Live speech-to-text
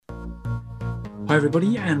Hi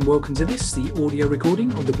everybody and welcome to this, the audio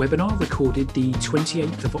recording of the webinar recorded the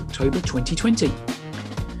 28th of October 2020.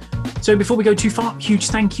 So before we go too far, huge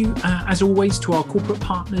thank you as always to our corporate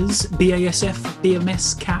partners, BASF,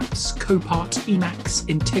 BMS, CAPS, Copart, Emacs,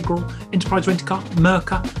 Integral, Enterprise Rent-A-Car,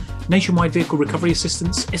 Mercer, Nationwide Vehicle Recovery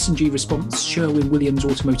Assistance, S&G Response, Sherwin-Williams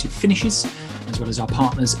Automotive Finishes, as well as our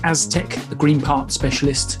partners Aztec, the Green Part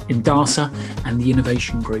Specialist, Endasa and the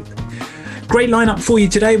Innovation Group. Great lineup for you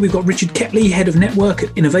today. We've got Richard Ketley, Head of Network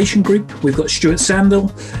at Innovation Group. We've got Stuart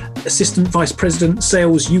Sandell, Assistant Vice President,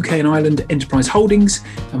 Sales UK and Ireland Enterprise Holdings.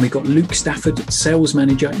 And we've got Luke Stafford, Sales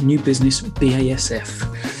Manager, New Business,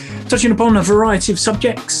 BASF. Touching upon a variety of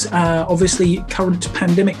subjects, obviously current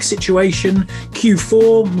pandemic situation,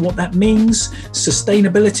 Q4, what that means,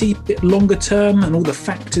 sustainability, a bit longer term and all the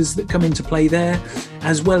factors that come into play there,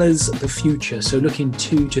 as well as the future. So looking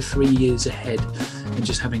 2 to 3 years ahead and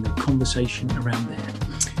just having a conversation around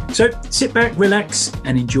there. So sit back, relax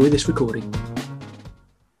and enjoy this recording.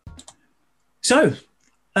 So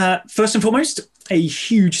first and foremost, a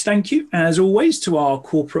huge thank you, as always, to our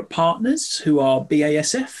corporate partners who are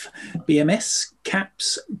BASF, BMS,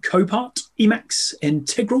 CAPS, Copart, Emacs,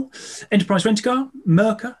 Integral, Enterprise Rent-A-Car,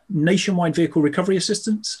 Mercer, Nationwide Vehicle Recovery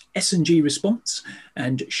Assistance, S&G Response,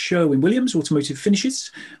 and Sherwin-Williams Automotive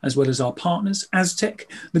Finishes, as well as our partners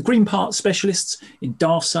Aztec, the Green Part Specialists,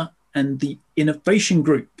 Endasa, and the Innovation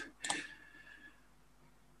Group.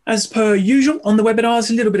 As per usual on the webinars,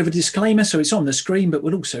 a little bit of a disclaimer, so it's on the screen, but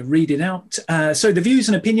we'll also read it out. So the views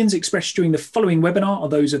and opinions expressed during the following webinar are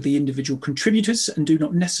those of the individual contributors and do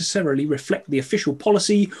not necessarily reflect the official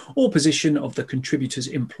policy or position of the contributor's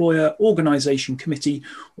employer, organisation, committee,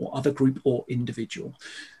 or other group or individual.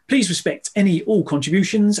 Please respect all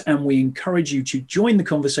contributions, and we encourage you to join the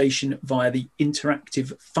conversation via the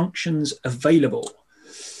interactive functions available.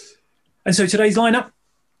 And so today's lineup.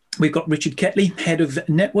 We've got Richard Ketley, Head of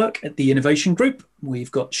Network at the Innovation Group.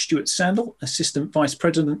 We've got Stuart Sandell, Assistant Vice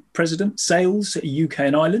President, Sales, UK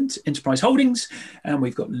and Ireland, Enterprise Holdings. And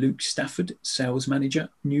we've got Luke Stafford, Sales Manager,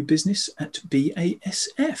 New Business at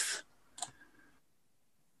BASF.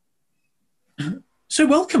 So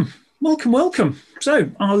welcome.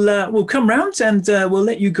 So we'll come round and we'll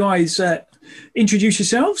let you guys introduce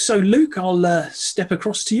yourselves. So Luke, I'll step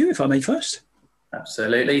across to you if I may first.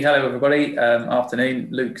 Absolutely. Hello, everybody. Afternoon.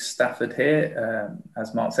 Luke Stafford here.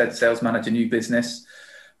 As Mark said, Sales Manager New Business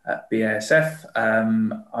at BASF.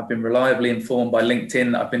 I've been reliably informed by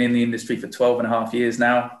LinkedIn that I've been in the industry for 12 and a half years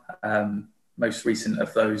now. Most recent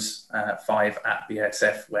of those 5 at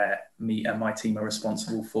BASF, where me and my team are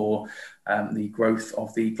responsible for the growth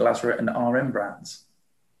of the Glazeret and RM brands.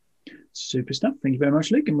 Super stuff. Thank you very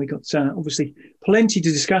much, Luke. And we've got obviously plenty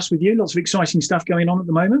to discuss with you. Lots of exciting stuff going on at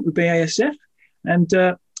the moment with BASF. And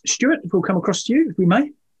Stuart, if we'll come across to you, if we may.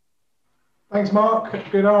 Thanks, Mark.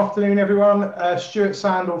 Good afternoon, everyone. Stuart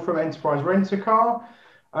Sandell from Enterprise Rent-A-Car.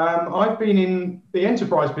 I've been in the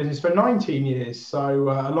enterprise business for 19 years, so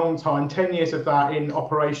a long time, 10 years of that in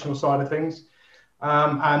operational side of things.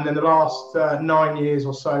 And then the last 9 years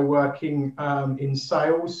or so working in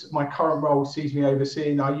sales. My current role sees me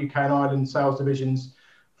overseeing our UK and Ireland sales divisions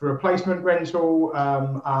for replacement rental,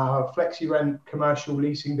 our flexi rent commercial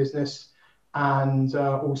leasing business, and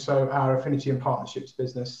also our affinity and partnerships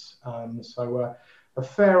business. So a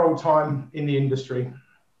fair old time in the industry.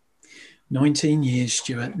 19 years,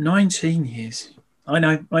 Stuart, 19 years. I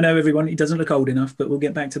know everyone, he doesn't look old enough, but we'll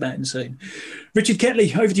get back to that in soon. Richard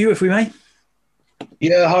Ketley, over to you if we may.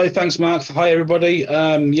 Yeah, hi, thanks, Mark. Hi, everybody.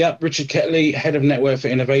 Richard Ketley, Head of Network for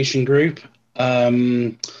Innovation Group.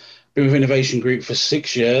 Been with Innovation Group for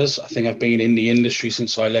 6 years. I think I've been in the industry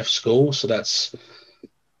since I left school, so that's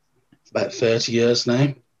about 30 years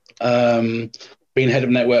now. Been head of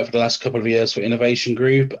network for the last couple of years for Innovation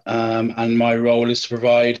Group, and my role is to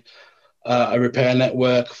provide a repair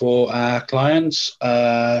network for our clients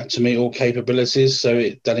to meet all capabilities. So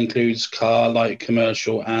that includes car, light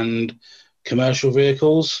commercial and commercial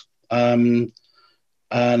vehicles. And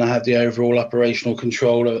I have the overall operational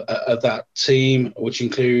control of that team, which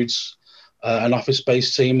includes an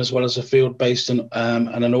office-based team as well as a field-based and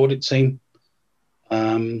an audit team.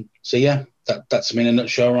 So yeah, that's me in a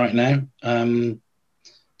nutshell right now. Been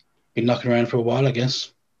knocking around for a while, I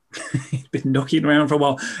guess. Been knocking around for a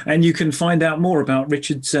while, and you can find out more about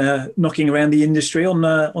Richard's knocking around the industry on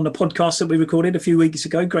the podcast that we recorded a few weeks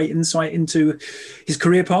ago. Great insight into his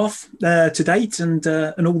career path to date and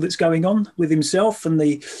all that's going on with himself and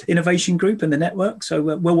the Innovation Group and the network. So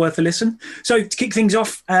well worth a listen. So to kick things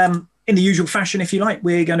off, in the usual fashion, if you like,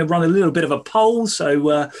 we're going to run a little bit of a poll.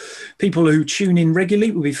 So people who tune in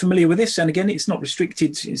regularly will be familiar with this. And again, it's not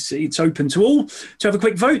restricted. It's open to all to have a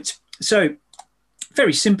quick vote. So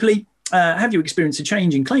very simply, have you experienced a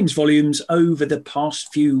change in claims volumes over the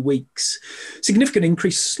past few weeks? Significant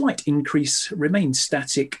increase, slight increase, remain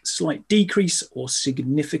static, slight decrease, or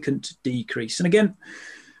significant decrease? And again,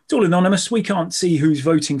 it's all anonymous. We can't see who's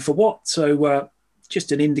voting for what. So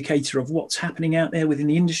just an indicator of what's happening out there within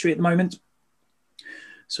the industry at the moment.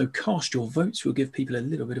 So cast your votes. We'll give people a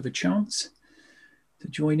little bit of a chance to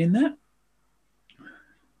join in there.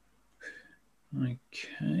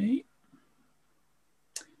 Okay.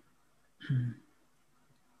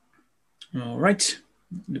 All right.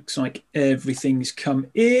 Looks like everything's come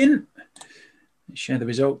in. Let's share the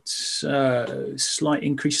results. Slight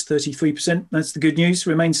increase, 33%. That's the good news.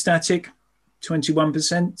 Remain static,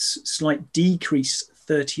 21%. Slight decrease,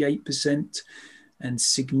 38%. And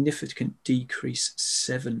significant decrease,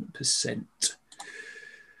 7%.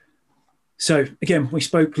 So again, we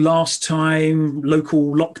spoke last time,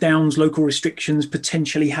 local lockdowns, local restrictions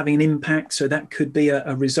potentially having an impact. So that could be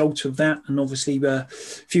a result of that. And obviously a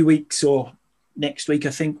few weeks or next week,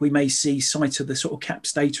 I think we may see sight of the sort of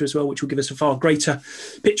CAPS data as well, which will give us a far greater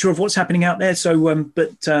picture of what's happening out there. So,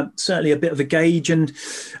 but certainly a bit of a gauge. And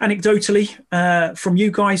anecdotally from you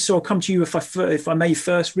guys, so I'll come to you if I may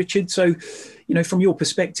first, Richard. So, you know, from your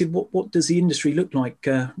perspective, what does the industry look like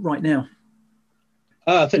right now?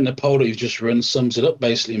 I think the poll that you've just run sums it up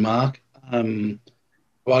basically, Mark.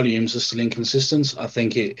 Volumes are still inconsistent. I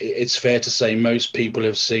think it's fair to say most people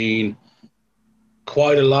have seen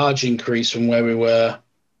quite a large increase from where we were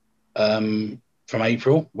from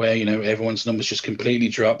April, where, you know, everyone's numbers just completely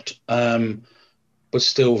dropped, but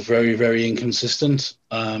still very, very inconsistent.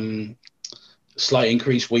 Slight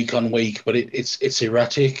increase week on week, but it's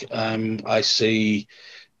erratic. I see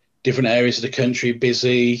different areas of the country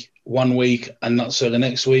busy one week and not so the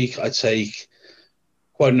next week. I take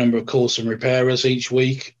quite a number of calls from repairers each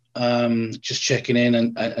week, just checking in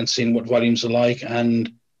and seeing what volumes are like.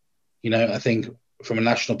 And, you know, I think from a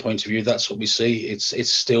national point of view, that's what we see.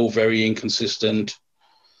 It's still very inconsistent.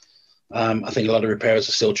 I think a lot of repairers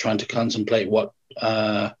are still trying to contemplate what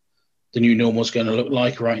the new normal is going to look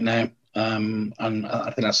like right now. And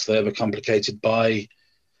I think that's further complicated by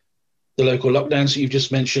the local lockdowns that you've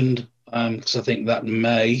just mentioned, because I think that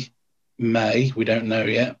may, we don't know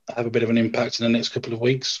yet, have a bit of an impact in the next couple of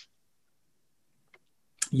weeks.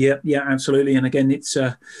 Yeah, absolutely. And again, it's,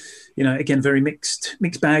 you know, again, very mixed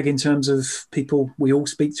bag in terms of people we all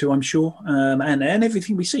speak to, I'm sure, and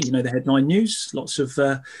everything we see, you know, the headline news, lots of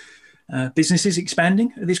businesses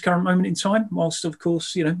expanding at this current moment in time, whilst of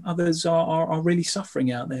course, you know, others are really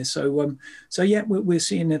suffering out there. So yeah, we're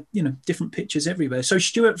seeing you know, different pictures everywhere. So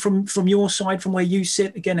Stuart, from your side, from where you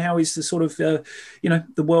sit, again, how is the sort of you know,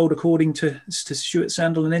 the world according to Stuart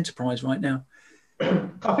Sandal and Enterprise right now?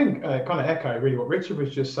 I think kind of echo really what Richard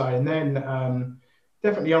was just saying. Then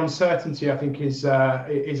definitely uncertainty, I think, is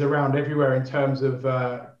around everywhere in terms of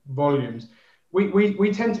volumes.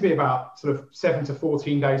 We tend to be about sort of 7 to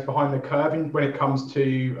 14 days behind the curve when it comes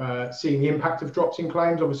to seeing the impact of drops in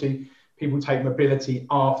claims. Obviously, people take mobility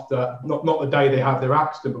after, not the day they have their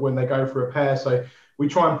accident, but when they go for repair. So we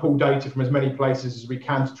try and pull data from as many places as we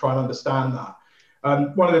can to try and understand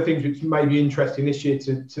that. One of the things which may be interesting this year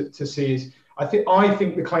to see is, I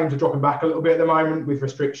think the claims are dropping back a little bit at the moment with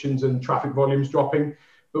restrictions and traffic volumes dropping.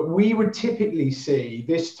 But we would typically see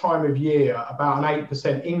this time of year about an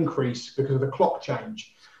 8% increase because of the clock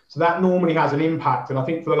change. So that normally has an impact. And I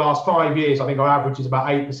think for the last 5 years, I think our average is about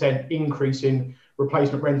 8% increase in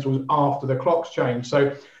replacement rentals after the clocks change.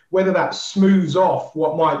 So whether that smooths off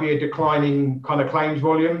what might be a declining kind of claims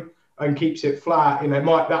volume and keeps it flat, you know,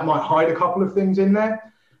 that might hide a couple of things in there.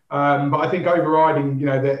 But I think overriding, you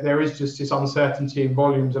know, there is just this uncertainty in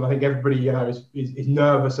volumes, and I think everybody, you know, is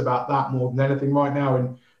nervous about that more than anything right now.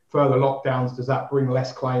 And further lockdowns, does that bring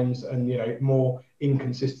less claims and, you know, more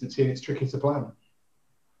inconsistency? And it's tricky to plan.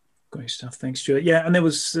 Great stuff. Thanks, Stuart. Yeah, and there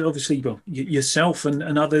was obviously, well, yourself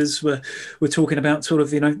and others were talking about sort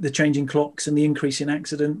of, you know, the changing clocks and the increase in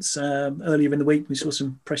accidents. Earlier in the week, we saw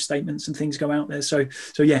some press statements and things go out there. So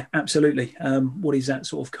yeah, absolutely. What is that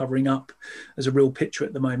sort of covering up as a real picture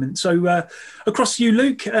at the moment? So across to you,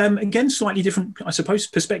 Luke, again, slightly different, I suppose,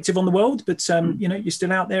 perspective on the world, but, you know, you're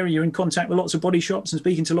still out there and you're in contact with lots of body shops and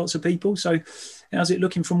speaking to lots of people. So how's it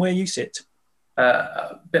looking from where you sit?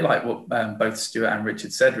 A bit like what both Stuart and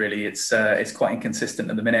Richard said, really. It's quite inconsistent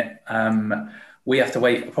at the minute. We have to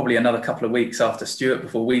wait probably another couple of weeks after Stuart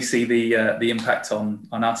before we see the impact on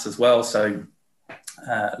us as well. So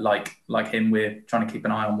like him, we're trying to keep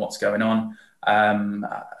an eye on what's going on.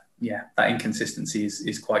 Yeah, that inconsistency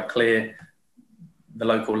is quite clear. The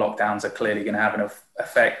local lockdowns are clearly going to have an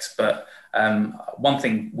effect. But one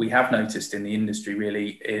thing we have noticed in the industry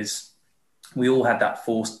really is we all had that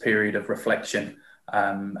forced period of reflection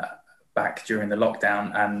back during the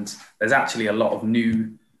lockdown, and there's actually a lot of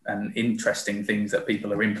new and interesting things that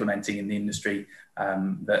people are implementing in the industry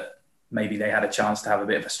that maybe they had a chance to have a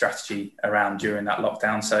bit of a strategy around during that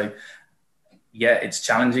lockdown. So yeah, it's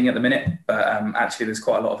challenging at the minute, but actually there's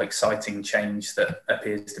quite a lot of exciting change that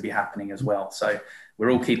appears to be happening as well. So we're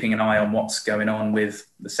all keeping an eye on what's going on with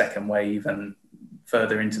the second wave and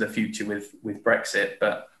further into the future with Brexit.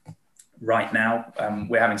 But right now,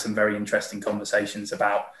 we're having some very interesting conversations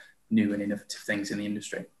about new and innovative things in the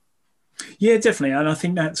industry. Yeah, definitely. And I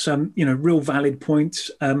think that's, real valid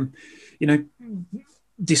points.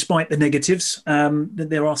 Despite the negatives,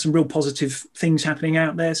 there are some real positive things happening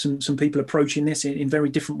out there. Some people approaching this in very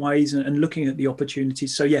different ways and looking at the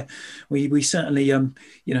opportunities. So yeah, we certainly,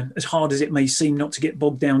 as hard as it may seem, not to get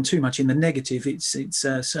bogged down too much in the negative, it's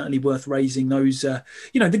certainly worth raising those, the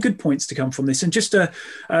good points to come from this. And just a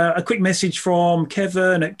quick message from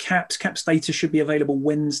Kevin at CAPS. CAPS data should be available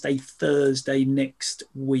Wednesday, Thursday next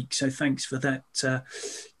week. So thanks for that,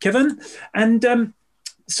 Kevin. And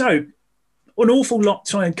so, an awful lot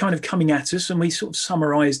kind of coming at us, and we sort of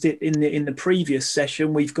summarised it in the previous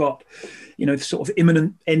session. We've got, sort of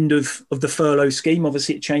imminent end of the furlough scheme.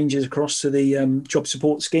 Obviously, it changes across to the job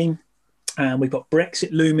support scheme. We've got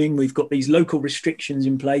Brexit looming. We've got these local restrictions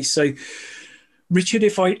in place. So, Richard,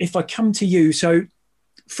 if I come to you, so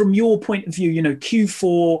from your point of view,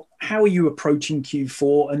 Q4, how are you approaching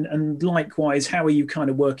Q4, and likewise, how are you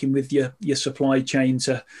kind of working with your supply chain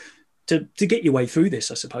to get your way through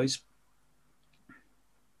this, I suppose?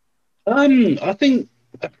 I think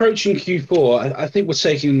approaching Q4, I think we're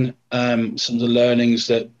taking some of the learnings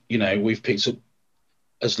that we've picked up.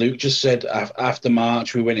 As Luke just said, after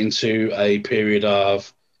March, we went into a period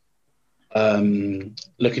of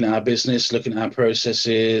looking at our business, looking at our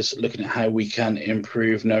processes, looking at how we can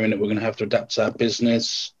improve, knowing that we're going to have to adapt to our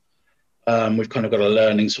business. We've kind of got a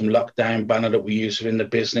learnings from lockdown banner that we use within the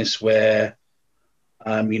business, where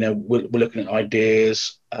we're looking at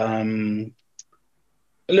ideas.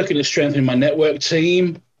 Looking at strengthening my network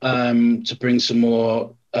team to bring some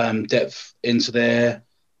more depth into there.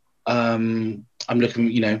 I'm looking,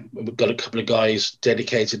 we've got a couple of guys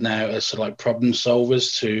dedicated now as sort of like problem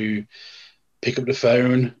solvers to pick up the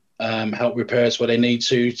phone, help repairers where they need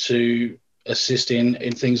to assist in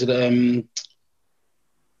things that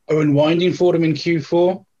are unwinding for them in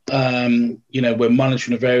Q4. We're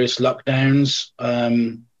monitoring the various lockdowns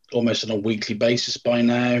almost on a weekly basis by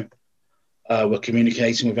now. We're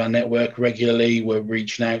communicating with our network regularly. We're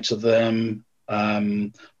reaching out to them.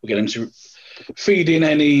 We're getting to feed in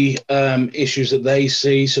any issues that they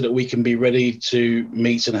see so that we can be ready to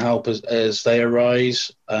meet and help as they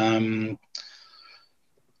arise.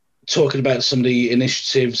 Talking about some of the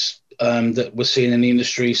initiatives that we're seeing in the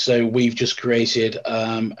industry. So we've just created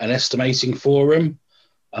an estimating forum,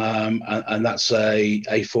 and that's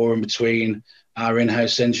a forum between our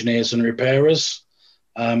in-house engineers and repairers.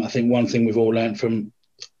 I think one thing we've all learned from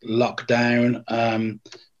lockdown,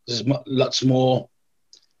 there's lots more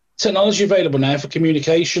technology available now for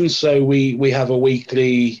communication. So we have a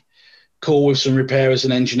weekly call with some repairers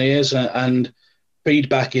and engineers, and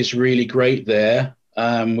feedback is really great there.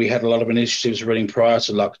 We had a lot of initiatives running prior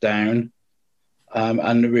to lockdown,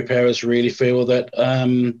 and the repairers really feel that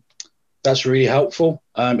that's really helpful.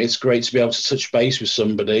 It's great to be able to touch base with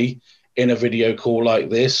somebody in a video call like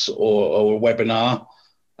this or a webinar,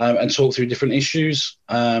 and talk through different issues.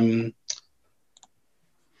 We've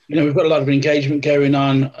got a lot of engagement going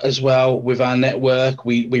on as well with our network.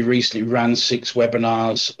 We recently ran 6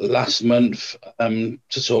 webinars last month to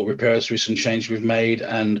talk repairers through some change we've made,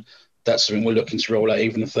 and that's something we're looking to roll out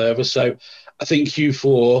even further. So I think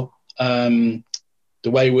Q4,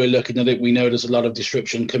 the way we're looking at it, we know there's a lot of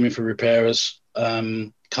disruption coming for repairers.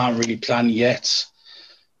 Can't really plan yet.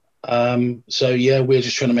 So yeah, we're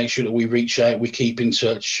just trying to make sure that we reach out, we keep in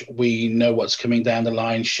touch, we know what's coming down the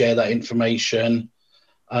line, share that information,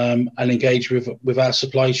 and engage with our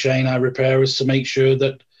supply chain, our repairers, to make sure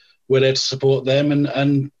that we're there to support them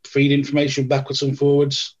and feed information backwards and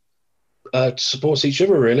forwards to support each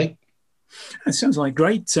other, really. It sounds like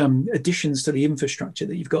great additions to the infrastructure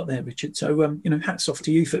that you've got there, Richard. So, hats off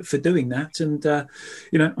to you for doing that. And,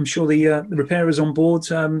 I'm sure the repairers on board,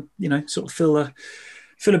 sort of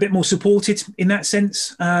feel a bit more supported in that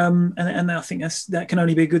sense. And I think that can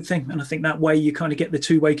only be a good thing. And I think that way you kind of get the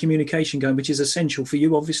two-way communication going, which is essential for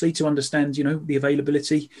you, obviously, to understand, the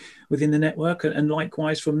availability within the network, and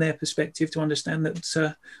likewise from their perspective to understand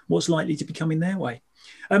that what's likely to be coming their way.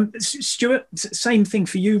 Stuart, same thing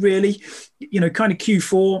for you, really. Kind of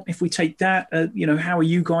Q4. If we take that, how are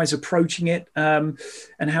you guys approaching it, and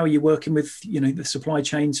how are you working with the supply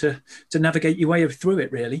chain to navigate your way through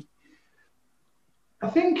it, really? I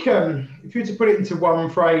think if you were to put it into one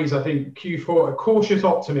phrase, I think Q4, cautious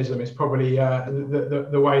optimism is probably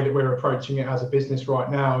the way that we're approaching it as a business right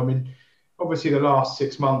now. I mean, obviously the last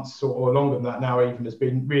 6 months or longer than that now even has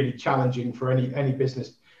been really challenging for any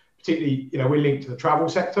business, particularly, we're linked to the travel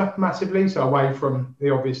sector massively. So away from the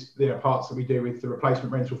obvious parts that we do with the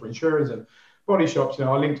replacement rental for insurers and body shops,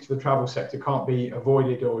 our links to the travel sector can't be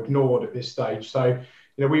avoided or ignored at this stage. So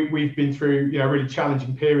we've been through a really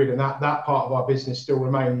challenging period, and that part of our business still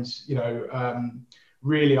remains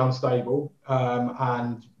really unstable,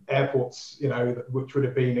 and airports which would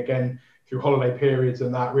have been, again, through holiday periods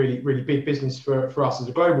and that really big business for us as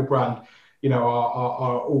a global brand,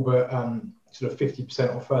 are all but sort of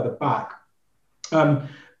 50% or further back.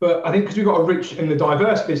 But I think because we've got a rich and a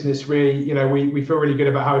diverse business, really, we feel really good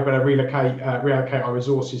about how we're going to reallocate our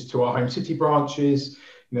resources to our home city branches.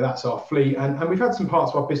 That's our fleet, and we've had some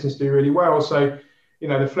parts of our business do really well. So,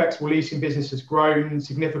 the flexible leasing business has grown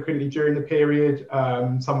significantly during the period.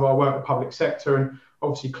 Some of our work with public sector, and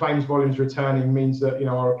obviously claims volumes returning means that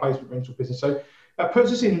our replacement rental business. So that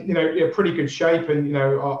puts us in pretty good shape, and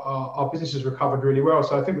our business has recovered really well.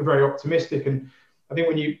 So I think we're very optimistic, and I think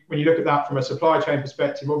when you look at that from a supply chain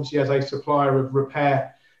perspective, obviously as a supplier of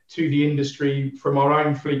repair to the industry from our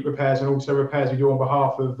own fleet repairs and also repairs we do on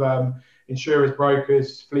behalf of insurers,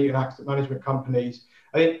 brokers, fleet and accident management companies.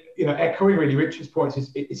 I think, echoing really Richard's points,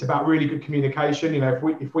 it's about really good communication.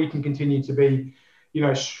 If we can continue to be,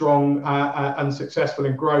 strong and successful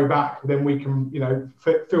and grow back, then we can,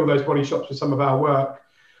 fill those body shops with some of our work.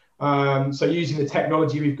 So using the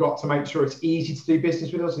technology we've got to make sure it's easy to do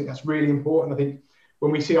business with us, I think that's really important. I think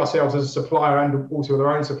when we see ourselves as a supplier and also with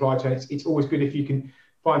our own supply chain, it's always good if you can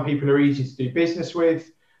find people who are easy to do business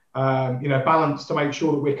with. Balance to make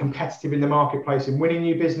sure that we're competitive in the marketplace and winning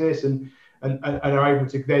new business and are able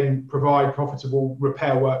to then provide profitable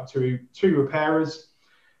repair work to repairers.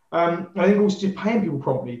 I think also just paying people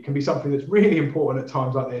properly can be something that's really important at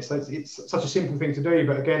times like this. It's such a simple thing to do,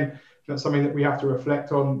 but again, that's something that we have to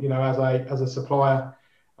reflect on, as a supplier,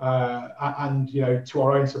 and to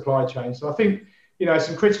our own supply chain. So I think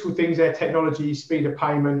some critical things there: technology, speed of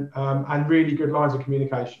payment, and really good lines of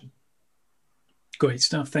communication. Great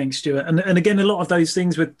stuff. Thanks, Stuart. And again, a lot of those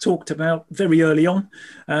things were talked about very early on,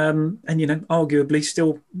 and arguably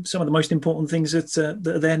still some of the most important things that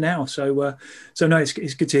are there now. So no,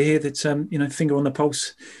 it's good to hear that finger on the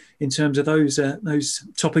pulse in terms of those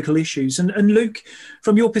topical issues. And Luke,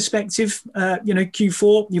 from your perspective,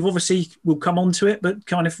 Q4, you've obviously, we'll come on to it, but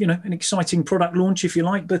kind of an exciting product launch, if you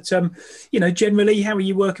like. But generally, how are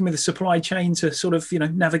you working with the supply chain to sort of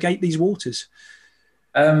navigate these waters?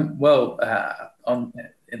 On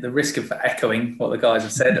the risk of echoing what the guys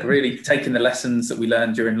have said, really taking the lessons that we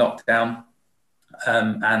learned during lockdown,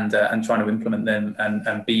 and trying to implement them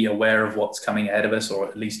and be aware of what's coming ahead of us, or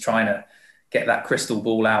at least trying to get that crystal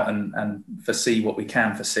ball out and foresee what we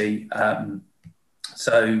can foresee.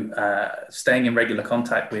 So staying in regular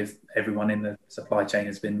contact with everyone in the supply chain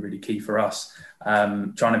has been really key for us.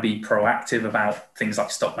 Trying to be proactive about things like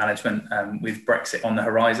stock management, with Brexit on the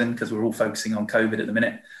horizon, because we're all focusing on COVID at the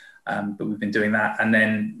minute. But we've been doing that. And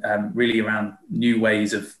then really around new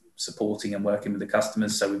ways of supporting and working with the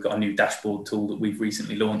customers. So we've got a new dashboard tool that we've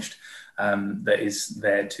recently launched that is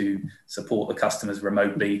there to support the customers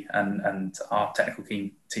remotely, and our technical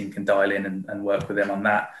team can dial in and work with them on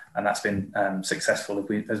that. And that's been successful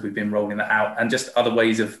as we've been rolling that out, and just other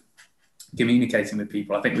ways of communicating with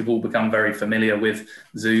people. I think we've all become very familiar with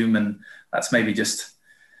Zoom, and that's maybe just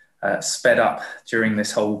sped up during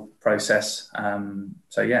this whole process.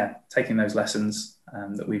 So yeah, taking those lessons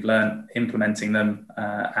that we've learned, implementing them,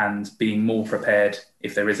 and being more prepared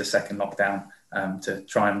if there is a second lockdown, to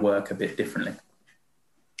try and work a bit differently.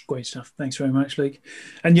 Great stuff. Thanks very much, Luke.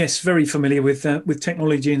 And yes, very familiar with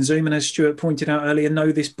technology and Zoom. And as Stuart pointed out earlier,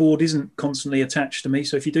 no, this board isn't constantly attached to me.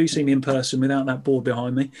 So if you do see me in person without that board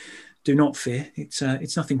behind me, do not fear. It's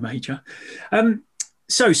nothing major.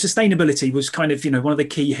 So sustainability was kind of, one of the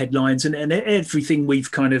key headlines, and everything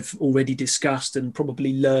we've kind of already discussed and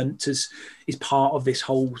probably learnt is part of this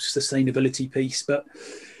whole sustainability piece. But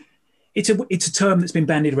it's a term that's been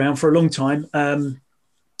bandied around for a long time.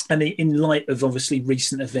 And in light of obviously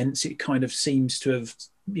recent events, it kind of seems to have,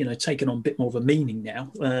 taken on a bit more of a meaning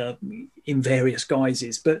now, in various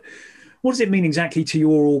guises. But what does it mean exactly to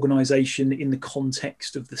your organisation in the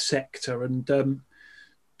context of the sector? And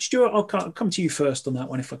Stuart, I'll come to you first on that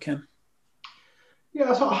one, if I can.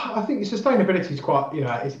 Yeah, so I think sustainability is quite,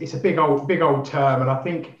 it's a big old term, and I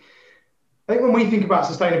think when we think about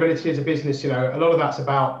sustainability as a business, a lot of that's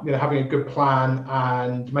about having a good plan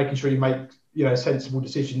and making sure you make sensible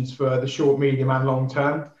decisions for the short, medium, and long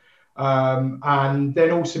term, and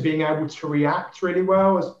then also being able to react really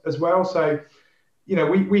well as well. So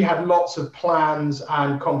we had lots of plans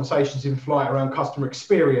and conversations in flight around customer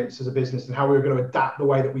experience as a business and how we were going to adapt the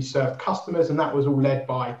way that we serve customers, and that was all led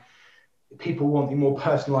by people wanting more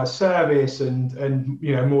personalized service and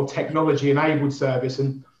more technology enabled service.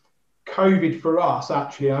 And COVID for us,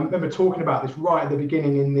 actually, I remember talking about this right at the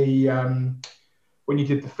beginning in the when you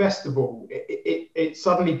did the festival, it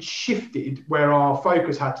suddenly shifted where our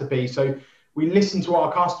focus had to be. So we listened to what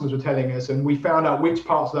our customers were telling us, and we found out which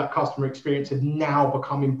parts of that customer experience had now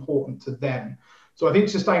become important to them. So I think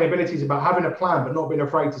sustainability is about having a plan, but not being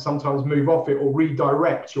afraid to sometimes move off it or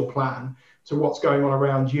redirect your plan to what's going on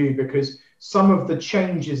around you, because some of the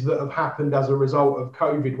changes that have happened as a result of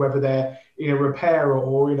COVID, whether they're in a repair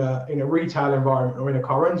or in a retail environment or in a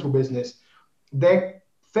car rental business, they're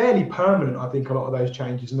fairly permanent. I think a lot of those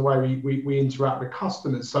changes in the way we interact with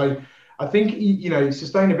customers. So I think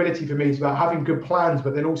sustainability for me is about having good plans,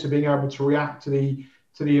 but then also being able to react to the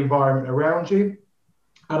environment around you.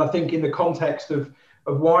 And I think in the context of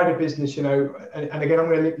wider business, and again, I'm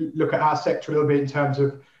going to look at our sector a little bit in terms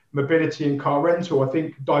of mobility and car rental. I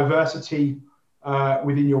think diversity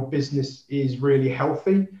within your business is really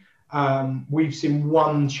healthy. We've seen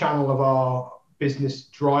one channel of our business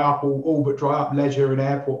dry up, all but dry up, leisure and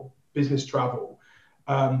airport business travel.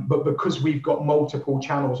 But because we've got multiple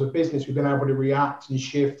channels of business, we've been able to react and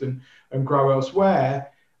shift and grow elsewhere.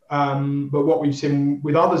 But what we've seen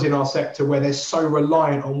with others in our sector, where they're so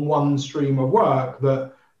reliant on one stream of work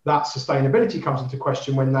that sustainability comes into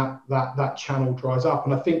question when that channel dries up.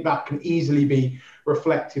 And I think that can easily be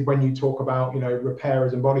reflected when you talk about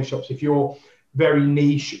repairers and body shops. If you're very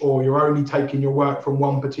niche or you're only taking your work from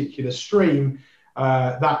one particular stream,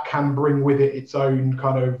 that can bring with it its own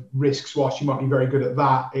kind of risks. Whilst you might be very good at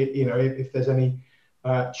that, if there's any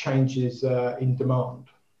changes in demand.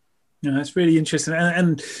 No, that's really interesting.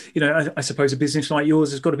 And I suppose a business like yours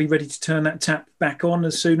has got to be ready to turn that tap back on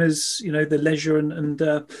as soon as, the leisure and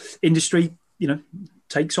industry,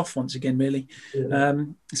 takes off once again, really. Yeah.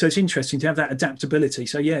 So it's interesting to have that adaptability.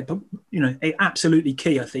 So, yeah, but, absolutely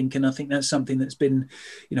key, I think. And I think that's something that's been,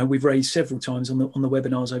 we've raised several times on the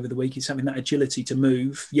webinars over the week. It's having that agility to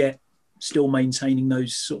move, yet still maintaining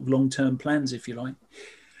those sort of long-term plans, if you like.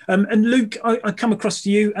 And Luke, I come across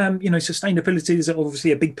to you. Sustainability is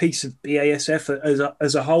obviously a big piece of BASF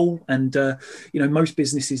as a whole, and most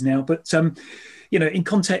businesses now. But in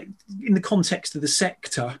the context of the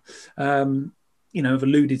sector, have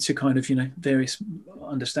alluded to kind of various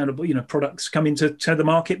understandable products coming to the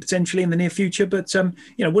market potentially in the near future. But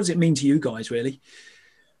what does it mean to you guys, really?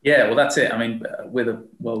 Yeah, well, that's it. I mean, we're the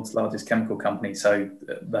world's largest chemical company. So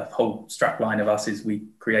the whole strapline of us is we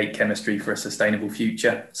create chemistry for a sustainable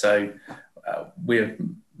future. So we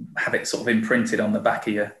have it sort of imprinted on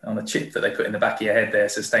the chip that they put in the back of your head there.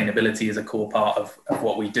 Sustainability is a core part of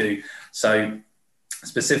what we do. So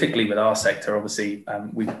specifically with our sector, obviously,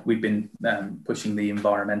 we've been pushing the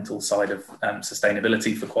environmental side of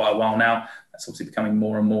sustainability for quite a while now. That's obviously becoming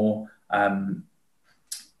more and more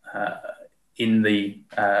in the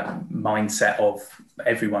mindset of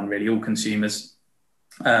everyone, really, all consumers.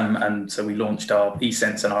 And so we launched our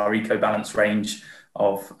eSense and our EcoBalance range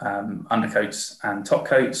of undercoats and top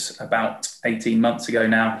coats about 18 months ago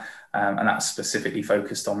now. And that's specifically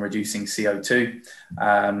focused on reducing CO2.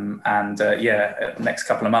 Next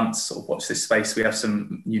couple of months, sort of watch this space. We have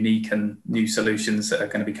some unique and new solutions that are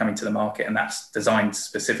going to be coming to the market, and that's designed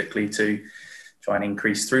specifically to try and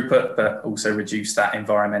increase throughput, but also reduce that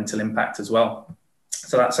environmental impact as well.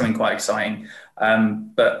 So that's something quite exciting.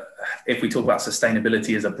 But if we talk about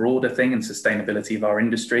sustainability as a broader thing and sustainability of our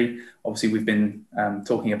industry, obviously we've been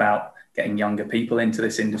talking about getting younger people into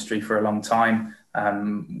this industry for a long time.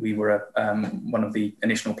 We were one of the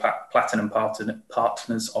initial platinum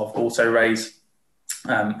partners of AutoRace.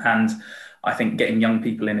 And I think getting young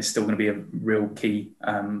people in is still going to be a real key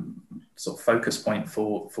sort of focus point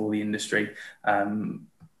for the industry. And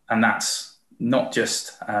that's not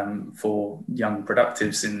just for young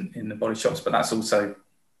productives in the body shops, but that's also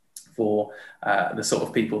for the sort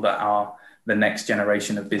of people that are the next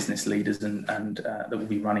generation of business leaders and that will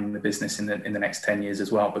be running the business in the next 10 years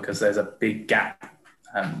as well, because there's a big gap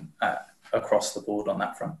across the board on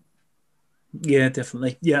that front. Yeah,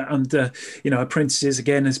 definitely. Yeah, and apprentices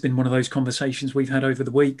again has been one of those conversations we've had over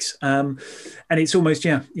the weeks, and it's almost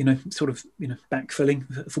sort of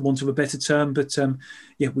backfilling for want of a better term, but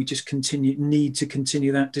we just need to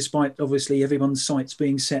continue that despite obviously everyone's sights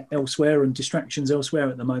being set elsewhere and distractions elsewhere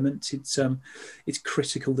at the moment. It's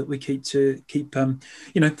critical that we keep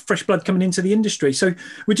fresh blood coming into the industry. So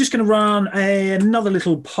we're just going to run another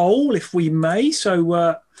little poll, if we may.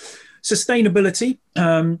 So sustainability.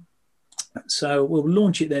 So we'll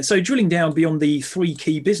launch it there. So drilling down beyond the three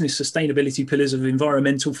key business sustainability pillars of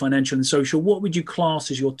environmental, financial and social, what would you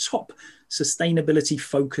class as your top sustainability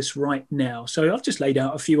focus right now? So I've just laid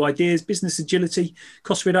out a few ideas: business agility,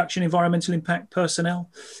 cost reduction, environmental impact, personnel,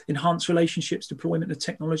 enhanced relationships, deployment of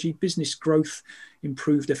technology, business growth,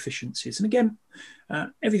 improved efficiencies. And again,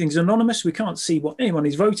 everything's anonymous. We can't see what anyone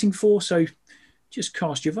is voting for. So just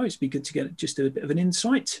cast your votes. It'd be good to get just a bit of an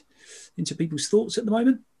insight into people's thoughts at the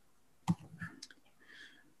moment.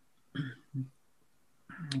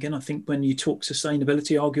 Again, I think when you talk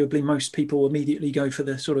sustainability, arguably most people immediately go for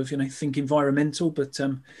the sort of, think environmental, but,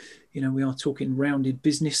 we are talking rounded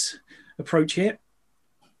business approach here.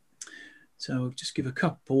 So I'll just give a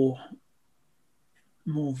couple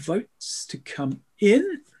more votes to come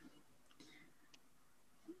in.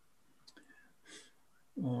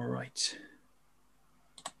 All right.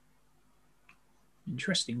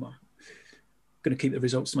 Interesting one. Going to keep the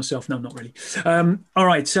results to myself. No, not really. All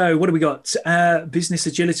right. So what do we got? Business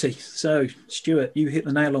agility. So Stuart, you hit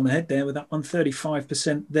the nail on the head there with that one,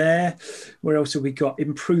 35% there. Where else have we got?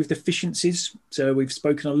 Improved efficiencies. So we've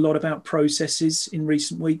spoken a lot about processes in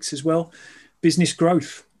recent weeks as well. Business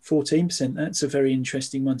growth, 14%. That's a very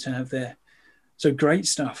interesting one to have there. So great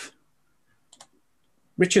stuff.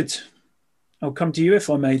 Richard, I'll come to you if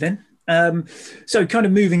I may then. So kind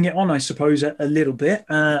of moving it on, I suppose, a little bit,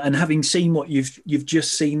 and having seen what you've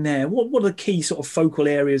just seen there, what are the key sort of focal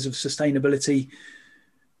areas of sustainability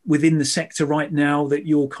within the sector right now that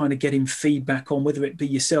you're kind of getting feedback on, whether it be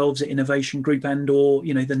yourselves at Innovation Group and or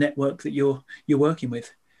the network that you're working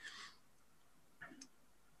with?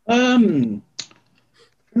 From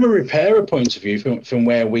a repairer point of view, from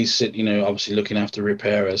where we sit, obviously looking after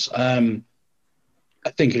repairers, I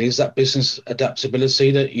think it is that business adaptability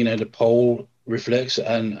that, the poll reflects,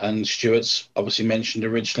 and Stuart's obviously mentioned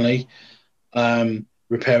originally.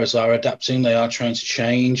 Repairers are adapting. They are trying to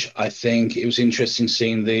change. I think it was interesting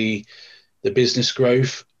seeing the business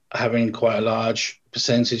growth having quite a large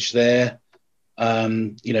percentage there.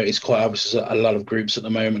 It's quite obvious there's a lot of groups at the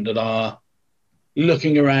moment that are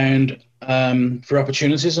looking around for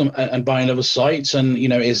opportunities and buying other sites. And,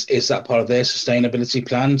 is that part of their sustainability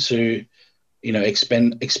plan to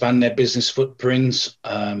expand their business footprints,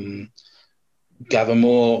 gather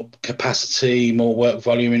more capacity, more work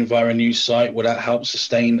volume via a new site? Will that help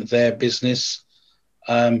sustain their business?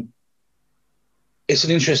 It's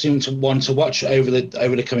an interesting one to watch over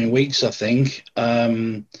the coming weeks, I think.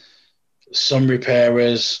 Some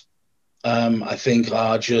repairers, I think,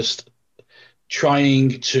 are just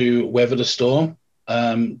trying to weather the storm.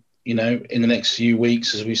 In the next few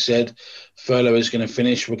weeks, as we said, furlough is going to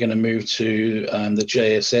finish. We're going to move to the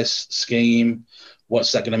JSS scheme.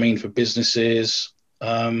 What's that going to mean for businesses?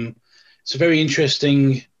 It's a very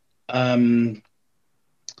interesting time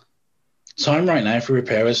right now for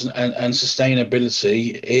repairers, and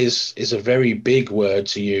sustainability is a very big word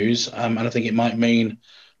to use. And I think it might mean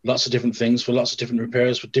lots of different things for lots of different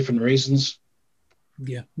repairers for different reasons.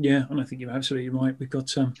 Yeah, and I think you're absolutely right. We've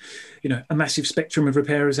got, a massive spectrum of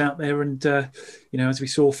repairers out there, and as we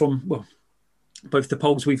saw from both the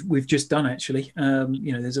polls we've just done, actually,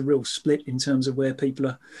 there's a real split in terms of where people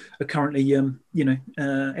are currently,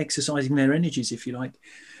 exercising their energies, if you like.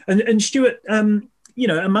 And Stuart,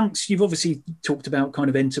 amongst, you've obviously talked about kind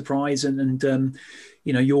of enterprise and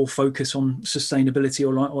your focus on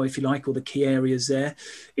sustainability, or if you like, or the key areas there,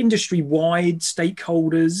 industry-wide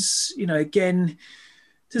stakeholders, again,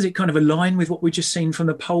 does it kind of align with what we've just seen from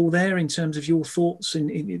the poll there in terms of your thoughts and,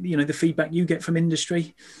 the feedback you get from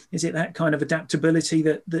industry? Is it that kind of adaptability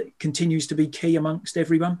that continues to be key amongst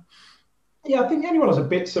everyone? Yeah, I think anyone was a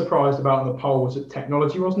bit surprised about in the poll was that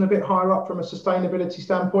technology wasn't a bit higher up from a sustainability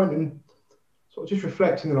standpoint. And sort of just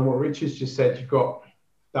reflecting on what Richard's just said, you've got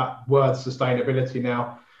that word sustainability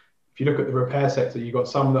now. If you look at the repair sector, you've got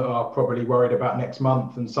some that are probably worried about next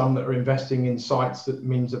month, and some that are investing in sites that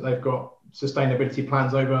means that they've got sustainability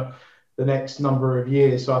plans over the next number of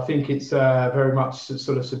years. So I think it's very much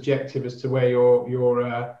sort of subjective as to where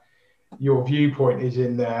your viewpoint is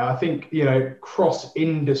in there. I think, cross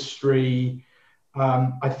industry,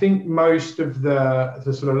 I think most of the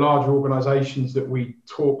sort of larger organizations that we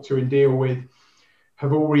talk to and deal with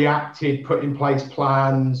have all reacted, put in place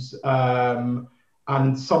plans, and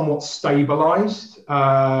somewhat stabilized.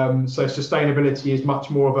 So sustainability is much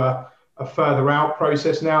more of a further out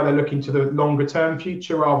process now. They're looking to the longer term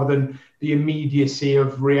future rather than the immediacy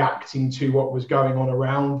of reacting to what was going on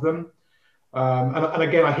around them. And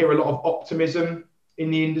again, I hear a lot of optimism in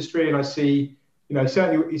the industry, and I see,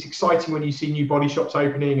 certainly it's exciting when you see new body shops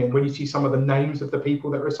opening and when you see some of the names of the people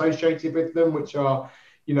that are associated with them, which are,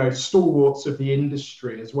 stalwarts of the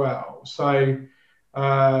industry as well. So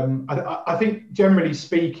I think generally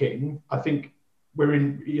speaking, I think we're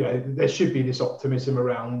in, there should be this optimism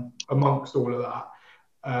around amongst all of that.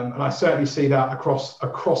 And I certainly see that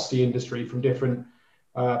across the industry from different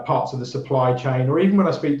parts of the supply chain, or even when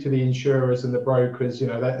I speak to the insurers and the brokers,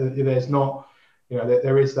 there's not,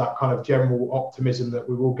 there is that kind of general optimism that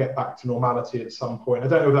we will get back to normality at some point. I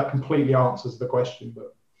don't know if that completely answers the question,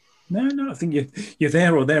 but. No, I think you're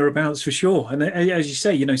there or thereabouts for sure. And as you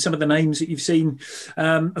say, some of the names that you've seen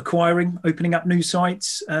acquiring, opening up new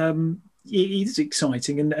sites, it is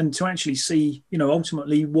exciting. And to actually see,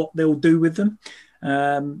 ultimately what they'll do with them,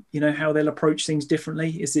 how they'll approach things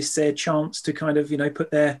differently. Is this their chance to kind of,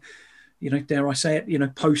 put their, dare I say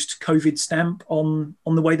it, post-COVID stamp on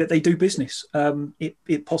the way that they do business?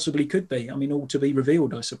 It possibly could be. I mean, all to be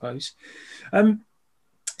revealed, I suppose.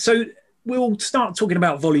 So we'll start talking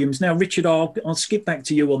about volumes. Now, Richard, I'll skip back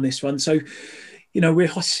to you on this one. So, we're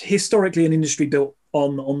historically an industry built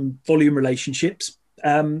on volume relationships.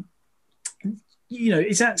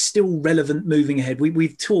 Is that still relevant moving ahead?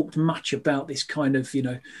 We've talked much about this kind of,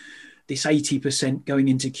 this 80% going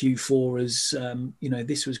into Q4 as,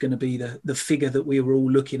 this was going to be the figure that we were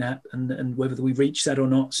all looking at, and whether we reached that or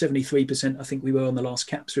not. 73%, I think we were on the last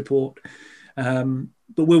CAPS report.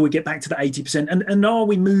 But will we get back to the 80%? And are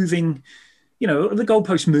we moving, are the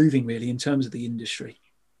goalposts moving really in terms of the industry?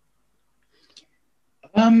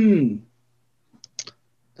 That's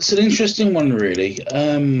an interesting one, really.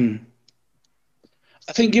 I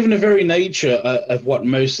think given the very nature of what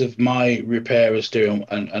most of my repairers do,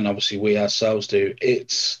 and obviously we ourselves do,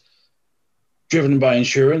 it's driven by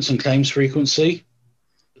insurance and claims frequency.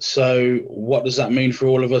 So what does that mean for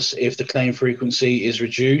all of us if the claim frequency is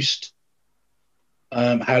reduced?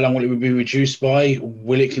 How long will it be reduced by?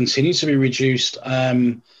 Will it continue to be reduced? I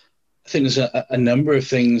think there's a number of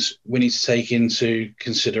things we need to take into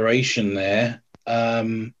consideration there.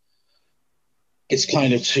 It's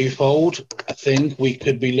kind of twofold. I think we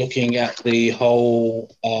could be looking at the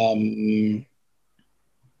whole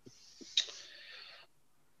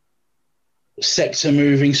sector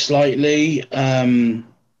moving slightly. Are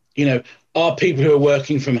people who are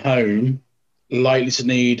working from home likely to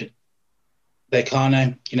need their car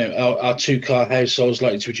now? Are two-car households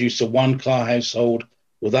likely to reduce to one-car household?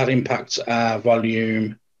 Will that impact our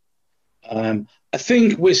volume? I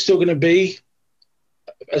think we're still going to be,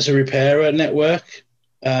 as a repairer network,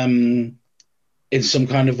 in some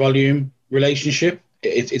kind of volume relationship.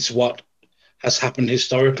 It's what has happened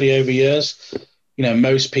historically over years.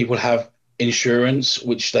 Most people have insurance,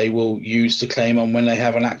 which they will use to claim on when they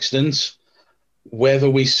have an accident. Whether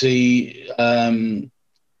we see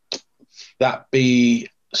that be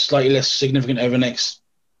slightly less significant over the next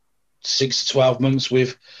 6 to 12 months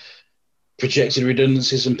with projected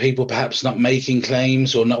redundancies and people perhaps not making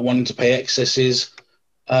claims or not wanting to pay excesses,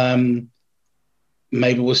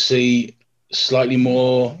 maybe we'll see slightly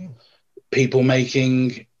more people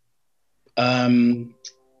making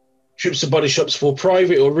trips to body shops for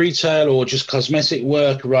private or retail or just cosmetic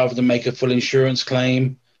work rather than make a full insurance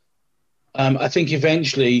claim. I think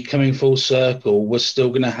eventually, coming full circle, we're still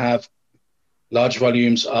going to have large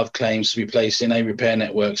volumes of claims to be placed in a repair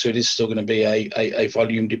network. So it is still going to be a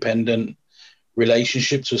volume-dependent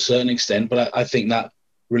relationship to a certain extent, but I think that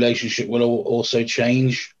relationship will also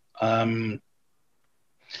change. I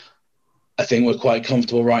think we're quite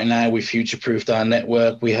comfortable right now. We future-proofed our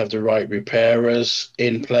network. We have the right repairers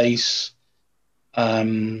in place. We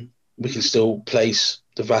can still place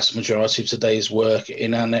the vast majority of today's work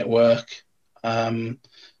in our network. So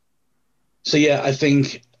yeah, I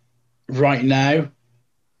think right now,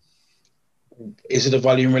 is it a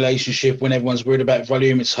volume relationship? When everyone's worried about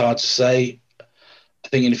volume, it's hard to say. I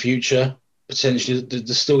think in the future, potentially,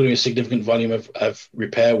 there's still going to be a significant volume of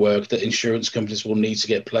repair work that insurance companies will need to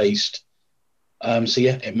get placed. So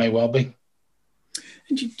yeah, it may well be.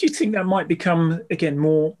 And do you think that might become, again,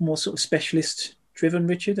 more sort of specialist driven,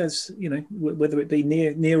 Richard, as whether it be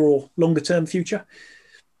near or longer term future?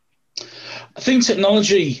 I think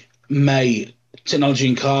technology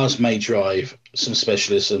in cars may drive some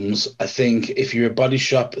specialisms. I think if you're a body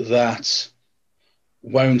shop that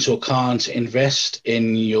won't or can't invest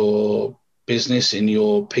in your business, in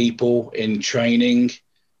your people, in training.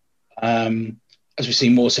 As we see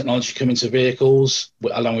more technology come into vehicles,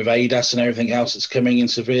 along with ADAS and everything else that's coming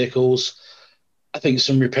into vehicles, I think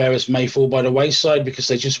some repairers may fall by the wayside because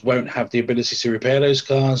they just won't have the ability to repair those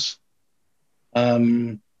cars.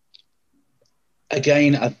 Again,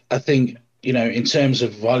 I think, in terms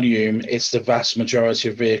of volume, it's the vast majority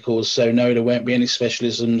of vehicles. So no, there won't be any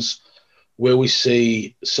specialisms. Will we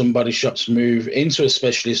see some body shops move into a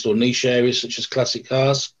specialist or niche areas such as classic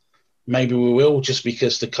cars? Maybe we will, just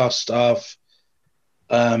because the cost of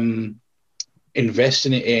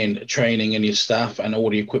investing in training and your staff and all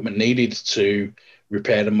the equipment needed to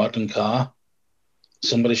repair the modern car,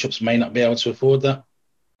 some body shops may not be able to afford that.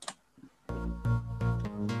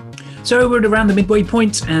 So we're around the midway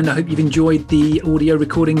point, and I hope you've enjoyed the audio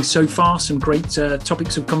recording so far. Some great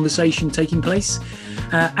topics of conversation taking place.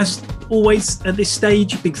 As always at this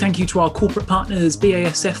stage, big thank you to our corporate partners,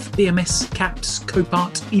 BASF, BMS, CAPS,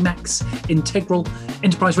 Copart, Emax, Integral,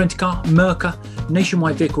 Enterprise Rent-A-Car, Mercer,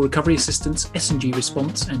 Nationwide Vehicle Recovery Assistance, S&G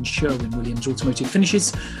Response, and Sherwin-Williams Automotive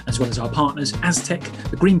Finishes, as well as our partners, Aztec,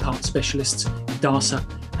 the Green Part Specialists, DARSA,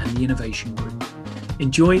 and the Innovation Group.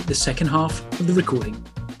 Enjoy the second half of the recording.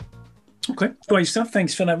 Okay, great stuff.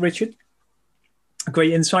 Thanks for that, Richard.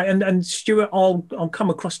 Great insight. And Stuart, I'll come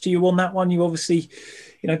across to you on that one. You obviously,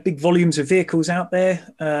 big volumes of vehicles out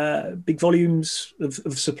there, big volumes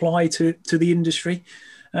of supply to the industry.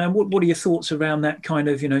 What are your thoughts around that kind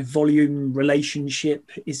of, volume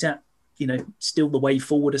relationship? Is that, still the way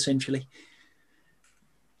forward, essentially?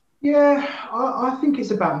 Yeah, I think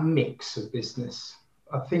it's about mix of business.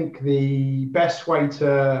 I think the best way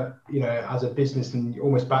to, as a business, and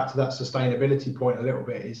almost back to that sustainability point a little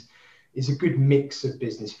bit, is a good mix of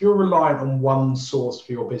business. If you're reliant on one source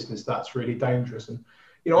for your business, that's really dangerous. And,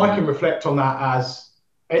 I can reflect on that as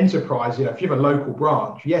enterprise. If you have a local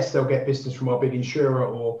branch, yes, they'll get business from our big insurer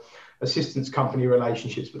or assistance company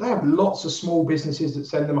relationships, but they have lots of small businesses that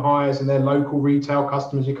send them hires, and their local retail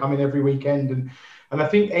customers who come in every weekend. And I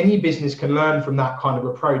think any business can learn from that kind of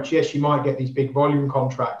approach. Yes, you might get these big volume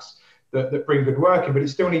contracts that bring good work in, but it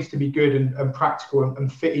still needs to be good and practical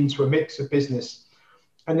and fit into a mix of business.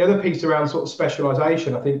 And the other piece around sort of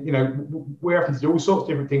specialisation, I think, we're having to do all sorts of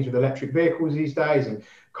different things with electric vehicles these days, and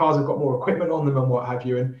cars have got more equipment on them and what have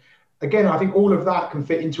you. And again, I think all of that can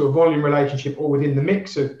fit into a volume relationship or within the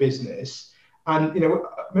mix of business. And, I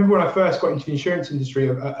remember when I first got into the insurance industry,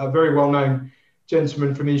 a very well-known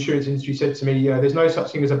gentleman from the insurance industry said to me, there's no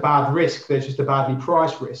such thing as a bad risk, there's just a badly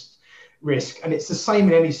priced risk. And it's the same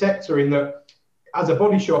in any sector, in that as a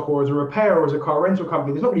body shop or as a repair or as a car rental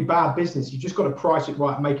company, there's not really bad business. You've just got to price it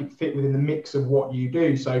right and make it fit within the mix of what you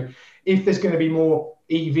do. So if there's going to be more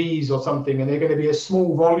EVs or something and they're going to be a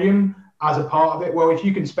small volume as a part of it, well, if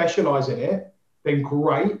you can specialize in it, then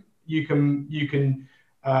great. You can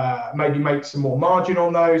maybe make some more margin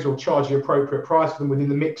on those, or charge the appropriate price for them within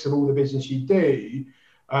the mix of all the business you do.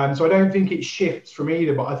 So I don't think it shifts from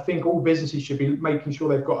either, but I think all businesses should be making sure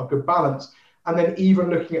they've got a good balance, and then even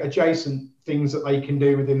looking at adjacent things that they can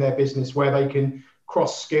do within their business where they can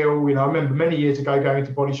cross skill. I remember many years ago going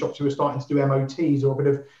to body shops who were starting to do MOTs or a bit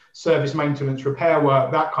of service maintenance, repair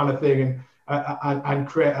work, that kind of thing, and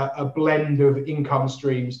create a blend of income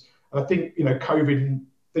streams. And I think, COVID and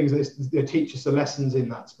things like this, teach us the lessons in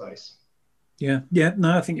that space. Yeah,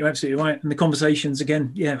 no, I think you're absolutely right. And the conversations,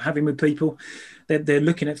 again, having with people, they're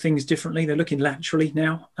looking at things differently. They're looking laterally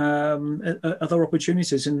now at other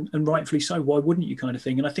opportunities, and rightfully so. Why wouldn't you, kind of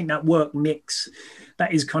thing? And I think that work mix,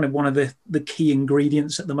 that is kind of one of the key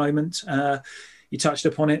ingredients at the moment. You touched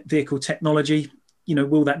upon it, vehicle technology.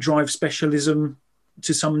 Will that drive specialism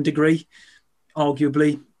to some degree?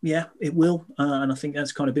 Arguably, yeah, it will. And I think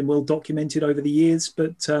that's kind of been well documented over the years.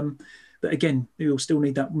 But again, you'll still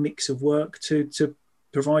need that mix of work to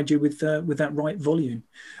provide you with that right volume.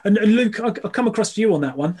 And Luke, I'll come across to you on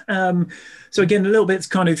that one. So again, a little bit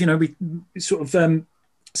kind of, we sort of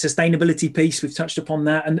sustainability piece, we've touched upon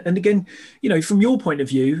that. And again, from your point of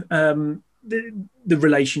view, the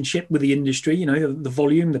relationship with the industry, the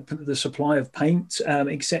volume, the supply of paint,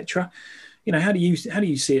 etc. How do you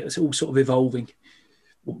see it as all sort of evolving?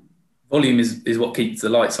 Volume is what keeps the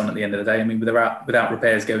lights on at the end of the day. I mean, without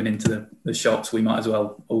repairs going into the shops, we might as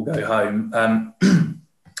well all go home.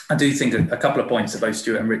 I do think a couple of points that both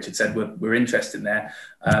Stuart and Richard said were interesting there.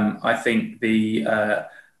 I think the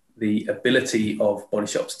ability of body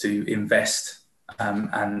shops to invest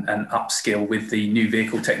and upskill with the new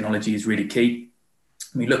vehicle technology is really key.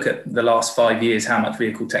 We look at the last 5 years, how much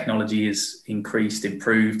vehicle technology is increased,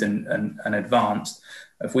 improved and advanced.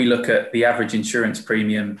 If we look at the average insurance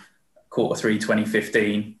premium, Q3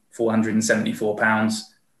 2015, £474.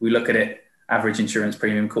 We look at it average insurance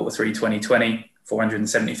premium Q3 2020,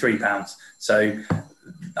 £473. So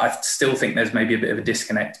I still think there's maybe a bit of a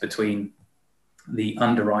disconnect between the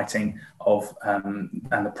underwriting of and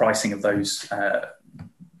the pricing of those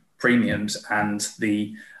premiums and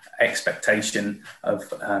the expectation of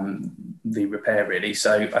the repair, really.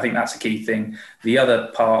 So I think that's a key thing. The other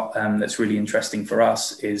part that's really interesting for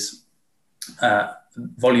us is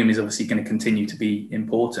volume is obviously going to continue to be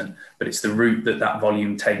important, but it's the route that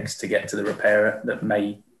volume takes to get to the repairer that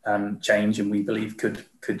may change, and we believe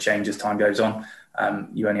could change as time goes on.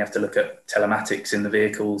 You only have to look at telematics in the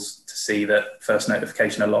vehicles to see that first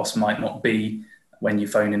notification of loss might not be when you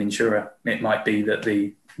phone an insurer. It might be that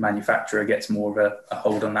the manufacturer gets more of a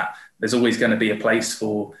hold on that. There's always going to be a place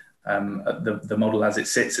for the model as it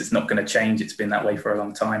sits. It's not going to change. It's been that way for a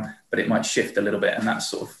long time, but it might shift a little bit, and that's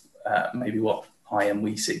sort of maybe what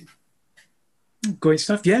we see. Great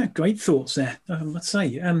stuff. Yeah, great thoughts there, I must say.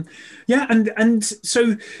 Yeah, and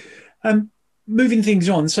so moving things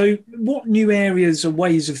on. So what new areas or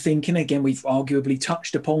ways of thinking, again, we've arguably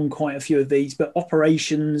touched upon quite a few of these, but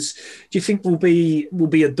operations, do you think will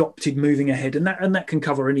be adopted moving ahead? And that can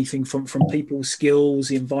cover anything from people's skills,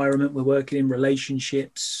 the environment we're working in,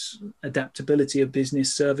 relationships, adaptability of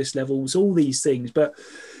business, service levels, all these things. But,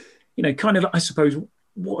 kind of, I suppose,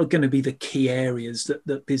 what are going to be the key areas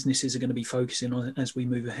that businesses are going to be focusing on as we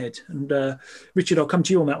move ahead? And Richard, I'll come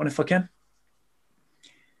to you on that one if I can.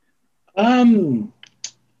 Well,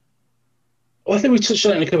 I think we touched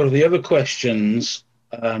on it in a couple of the other questions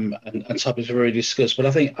and topics we've already discussed. But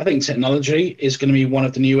I think technology is going to be one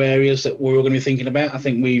of the new areas that we're all going to be thinking about. I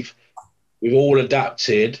think we've all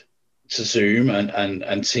adapted to Zoom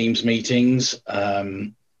and Teams meetings.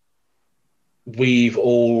 We've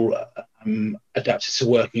all adapted to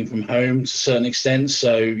working from home to a certain extent.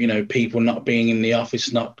 So, people not being in the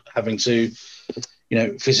office, not having to,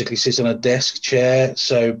 physically sit on a desk chair.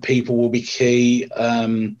 So people will be key.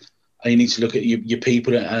 And you need to look at your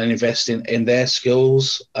people and invest in their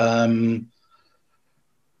skills. I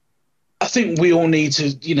think we all need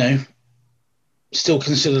to, still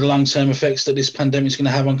consider the long-term effects that this pandemic is going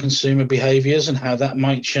to have on consumer behaviours and how that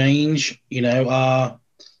might change.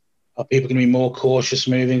 Are people going to be more cautious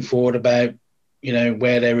moving forward about,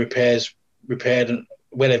 where their repaired and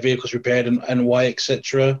where their vehicles repaired and why,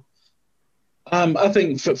 etc. I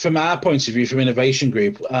think from our point of view, from Innovation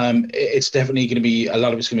Group, it's definitely going to be, a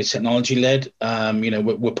lot of it's going to be technology led.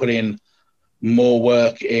 We're putting more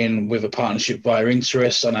work in with a partnership via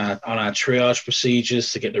Interest on our triage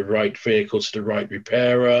procedures to get the right vehicle to the right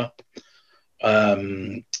repairer.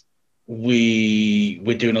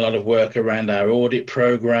 We're doing a lot of work around our audit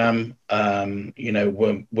program.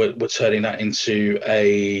 We're turning that into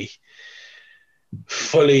a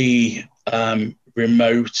fully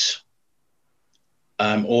remote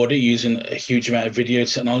audit using a huge amount of video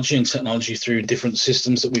technology and technology through different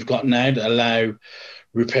systems that we've got now that allow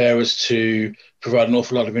repairers to provide an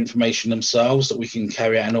awful lot of information themselves that we can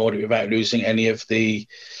carry out an audit without losing any of the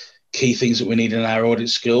key things that we need in our audit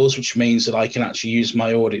skills, which means that I can actually use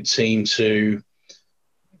my audit team to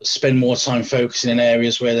spend more time focusing in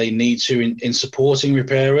areas where they need to in supporting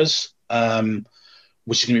repairers,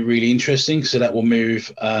 which is going to be really interesting. So that will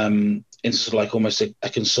move into sort of like almost a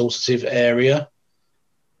consultative area.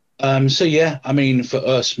 For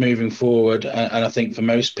us moving forward, and I think for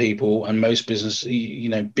most people and most business,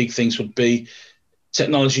 big things would be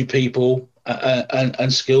technology people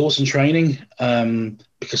and skills and training,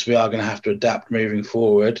 because we are going to have to adapt moving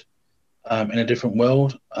forward in a different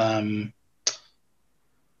world.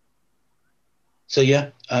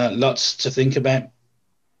 Lots to think about.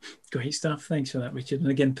 Great stuff. Thanks for that, Richard. And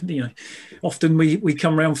again, often we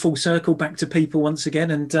come around full circle back to people once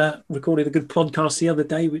again, and recorded a good podcast the other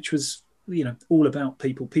day, which was, all about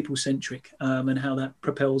people-centric, and how that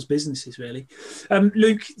propels businesses, really.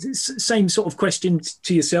 Luke, same sort of question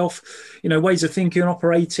to yourself, ways of thinking,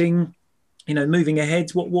 operating, moving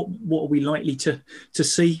ahead. What are we likely to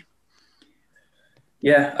see?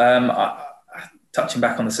 Yeah, touching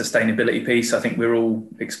back on the sustainability piece, I think we're all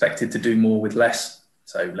expected to do more with less.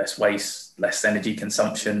 So less waste, less energy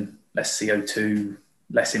consumption, less CO2,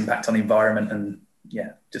 less impact on the environment, and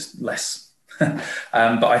just less. But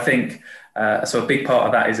I think so a big part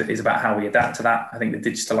of that is about how we adapt to that. I think the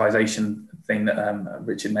digitalization thing that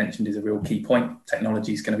Richard mentioned is a real key point.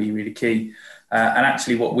 Technology is going to be really key. And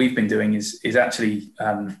actually what we've been doing is actually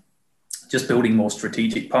just building more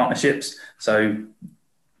strategic partnerships. So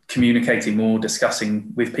communicating more,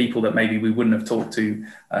 discussing with people that maybe we wouldn't have talked to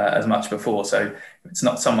as much before. So it's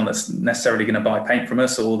not someone that's necessarily going to buy paint from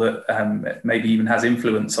us, or that maybe even has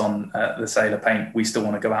influence on the sale of paint. We still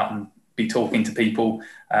want to go out be talking to people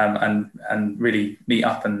and really meet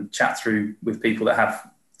up and chat through with people that have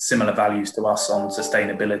similar values to us on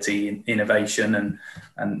sustainability and innovation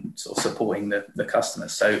and sort of supporting the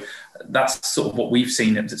customers. So that's sort of what we've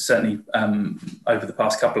seen, certainly over the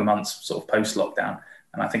past couple of months, sort of post-lockdown.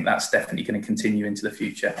 And I think that's definitely going to continue into the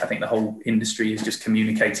future. I think the whole industry is just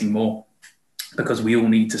communicating more because we all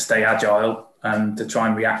need to stay agile and to try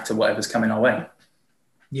and react to whatever's coming our way.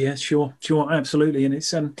 Yeah, sure, absolutely, and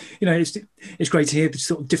it's it's great to hear the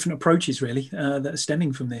sort of different approaches really that are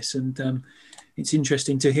stemming from this, and it's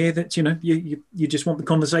interesting to hear that you just want the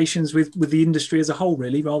conversations with the industry as a whole,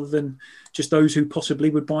 really, rather than just those who possibly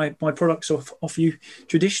would buy products off you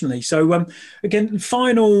traditionally. So again,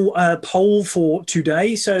 final poll for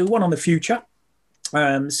today. So one on the future.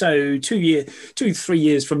 So 2 to 3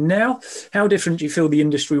 years from now, how different do you feel the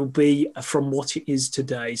industry will be from what it is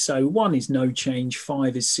today? So 1 is no change,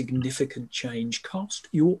 5 is significant change. Cast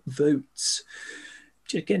your votes.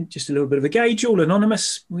 Again, just a little bit of a gauge, all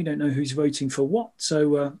anonymous. We don't know who's voting for what.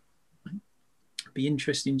 So be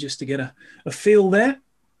interesting just to get a feel there.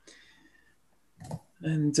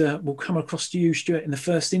 And we'll come across to you, Stuart, in the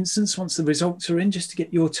first instance, once the results are in, just to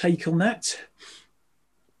get your take on that.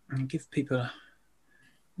 And give people a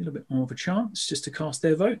little bit more of a chance just to cast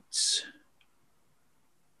their votes.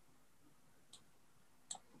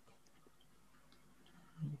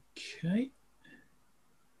 Okay.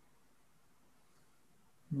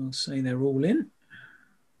 We'll say they're all in.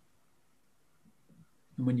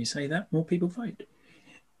 And when you say that, more people vote.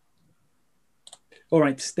 All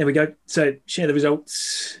right, there we go. So share the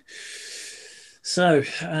results. So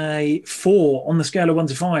a 4 on the scale of 1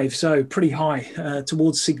 to 5. So pretty high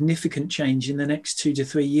towards significant change in the next 2 to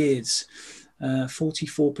 3 years.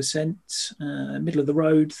 44%, middle of the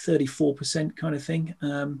road, 34% kind of thing.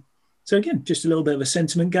 So again, just a little bit of a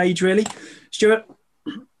sentiment gauge, really. Stuart,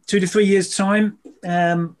 2 to 3 years time,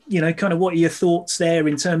 kind of what are your thoughts there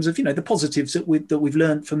in terms of, the positives that we've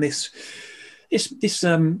learned from this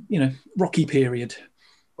rocky period?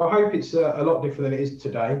 I hope it's a lot different than it is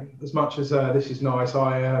today. As much as this is nice,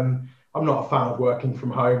 I'm not a fan of working from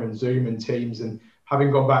home and Zoom and Teams, and having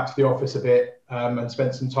gone back to the office a bit and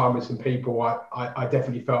spent some time with some people, I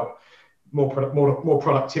definitely felt more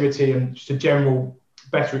productivity and just a general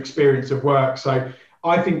better experience of work. So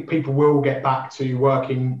I think people will get back to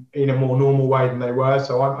working in a more normal way than they were.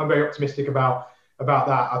 So I'm very optimistic about that.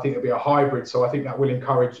 I think it'll be a hybrid. So I think that will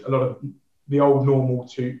encourage a lot of the old normal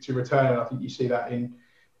to return. And I think you see that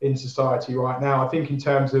in society right now. I think in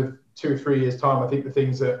terms of 2 or 3 years time, I think the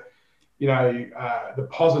things that, the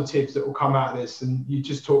positives that will come out of this, and you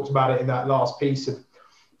just talked about it in that last piece of,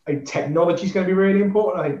 I think technology is going to be really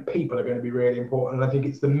important. I think people are going to be really important. And I think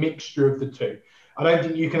it's the mixture of the two. I don't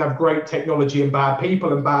think you can have great technology and bad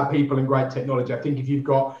people and great technology. I think if you've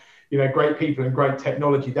got, great people and great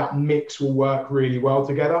technology, that mix will work really well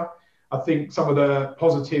together. I think some of the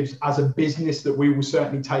positives as a business that we will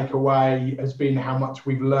certainly take away has been how much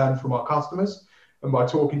we've learned from our customers and by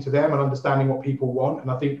talking to them and understanding what people want.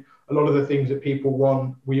 And I think a lot of the things that people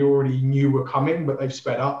want, we already knew were coming, but they've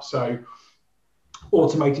sped up. So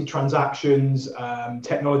automated transactions,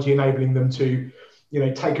 technology enabling them to,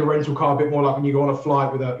 take a rental car a bit more like when you go on a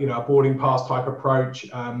flight with a boarding pass type approach,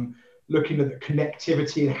 looking at the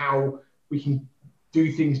connectivity and how we can do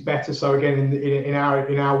things better. So again, in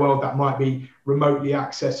our world, that might be remotely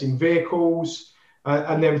accessing vehicles.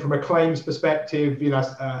 And then from a claims perspective,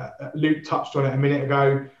 Luke touched on it a minute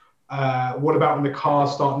ago. What about when the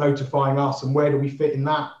cars start notifying us, and where do we fit in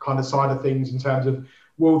that kind of side of things in terms of,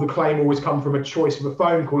 will the claim always come from a choice of a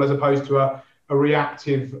phone call as opposed to a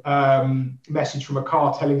reactive message from a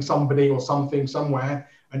car telling somebody or something somewhere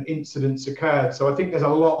an incident's occurred? So I think there's a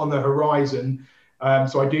lot on the horizon.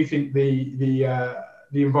 So I do think the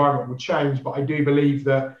environment will change, but I do believe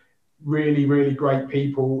that really, really great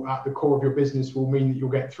people at the core of your business will mean that you'll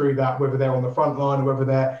get through that, whether they're on the front line or whether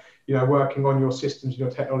they're working on your systems and your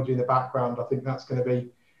technology in the background. I think that's going to be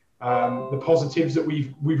the positives that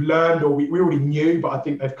we've learned, or we already knew, but I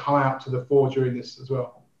think they've come out to the fore during this as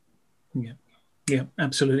well. Yeah,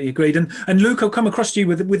 absolutely agreed. And Luke, I'll come across to you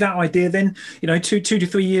with that idea then. 2 to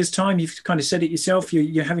 3 years time, you've kind of said it yourself,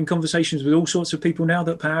 you're having conversations with all sorts of people now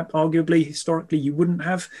that perhaps arguably historically you wouldn't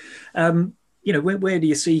have. Where do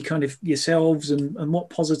you see kind of yourselves, and what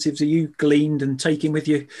positives are you gleaned and taking with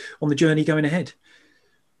you on the journey going ahead?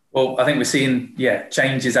 Well, I think we're seeing,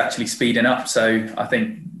 change is actually speeding up. So I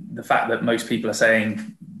think the fact that most people are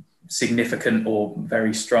saying significant or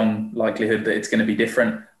very strong likelihood that it's going to be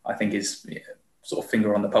different, I think is sort of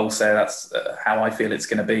finger on the pulse there. That's how I feel it's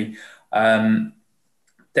going to be.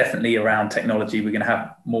 definitely around technology. We're going to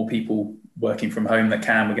have more people working from home that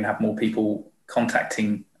can. We're going to have more people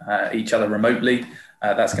contacting each other remotely.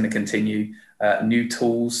 That's going to continue. New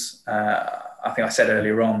tools. I think I said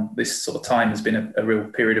earlier on, this sort of time has been a real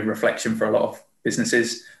period of reflection for a lot of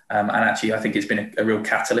businesses. And actually, I think it's been a real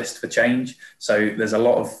catalyst for change. So there's a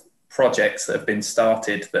lot of projects that have been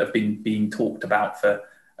started that have been being talked about for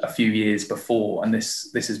a few years before. And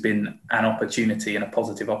this has been an opportunity and a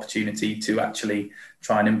positive opportunity to actually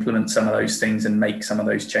try and implement some of those things and make some of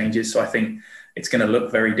those changes. So I think it's going to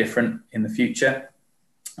look very different in the future.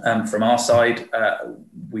 From our side,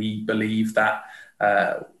 we believe that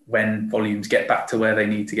when volumes get back to where they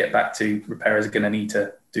need to get back to, repairers are going to need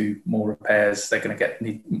to do more repairs. They're going to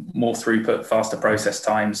need more throughput, faster process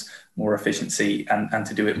times, more efficiency, and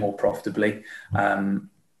to do it more profitably. And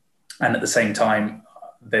at the same time,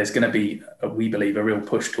 there's going to be, we believe, a real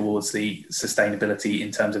push towards the sustainability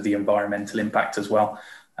in terms of the environmental impact as well.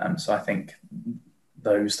 So I think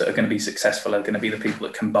those that are going to be successful are going to be the people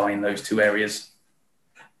that combine those two areas.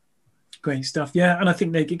 Great stuff. Yeah. And I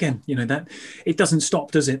think that, again, that it doesn't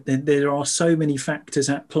stop, does it? There are so many factors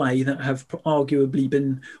at play that have arguably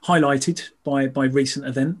been highlighted by recent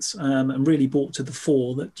events and really brought to the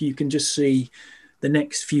fore that you can just see the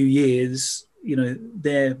next few years,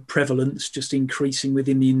 their prevalence just increasing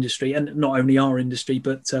within the industry, and not only our industry,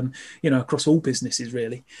 but, across all businesses,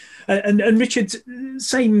 really. And Richard,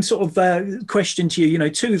 same sort of question to you,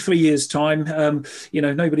 2 or 3 years' time,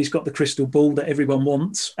 nobody's got the crystal ball that everyone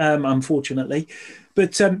wants, unfortunately.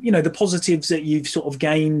 But, the positives that you've sort of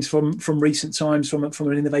gained from recent times from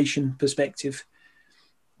an innovation perspective.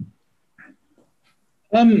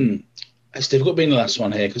 It's difficult being the last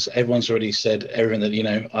one here because everyone's already said everything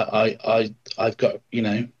that I've got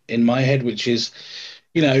in my head, which is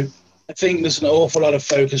I think there's an awful lot of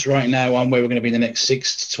focus right now on where we're going to be in the next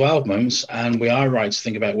 6 to 12 months, and we are right to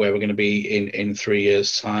think about where we're going to be in 3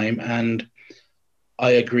 years' time. And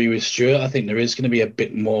I agree with Stuart. I think there is going to be a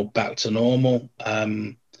bit more back to normal.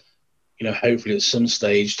 Hopefully at some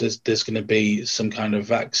stage there's going to be some kind of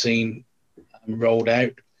vaccine rolled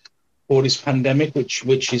out for this pandemic, which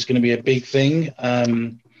is going to be a big thing.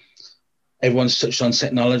 Everyone's touched on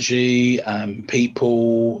technology,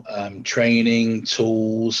 people, training,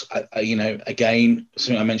 tools. Again,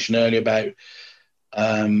 something I mentioned earlier about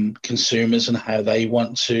consumers and how they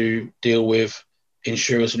want to deal with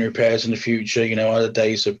insurers and repairs in the future. Are the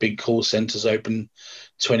days of big call centres open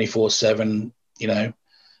 24/7,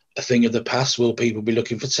 a thing of the past? Will people be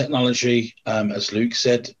looking for technology? As Luke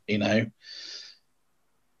said,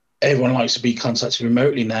 everyone likes to be contacted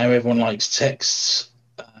remotely now. Everyone likes texts.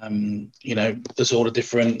 There's all the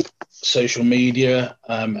different social media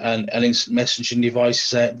and instant messaging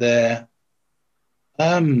devices out there.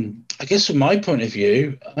 I guess from my point of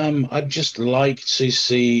view, I'd just like to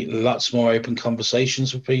see lots more open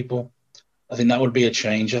conversations with people. I think that would be a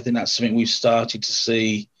change. I think that's something we've started to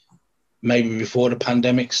see maybe before the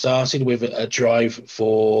pandemic started, with a drive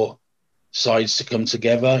for sides to come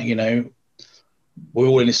together. We're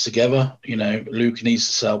all in this together. Luke needs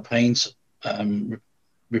to sell paint.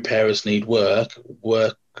 Repairers need work.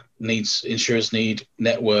 Work needs, insurers need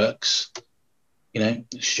networks.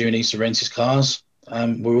 Stu needs to rent his cars.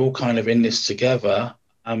 We're all kind of in this together.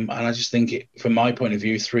 And I just think, from my point of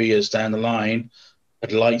view, 3 years down the line,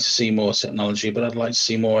 I'd like to see more technology, but I'd like to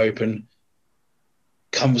see more open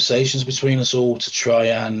conversations between us all to try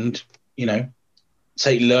and,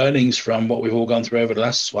 take learnings from what we've all gone through over the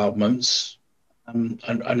last 12 months.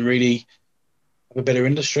 And really have a better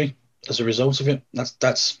industry as a result of it.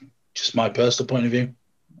 That's just my personal point of view.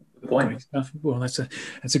 Point. Well, that's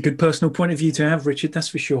a good personal point of view to have, Richard. That's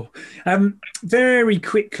for sure. Very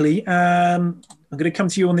quickly, I'm going to come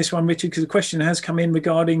to you on this one, Richard, because the question has come in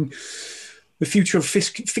regarding the future of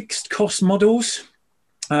fixed cost models.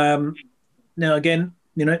 Now, again,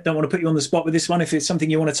 don't want to put you on the spot with this one. If it's something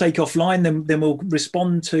you want to take offline, then we'll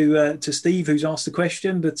respond to Steve, who's asked the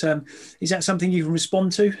question. But is that something you can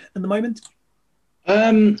respond to at the moment?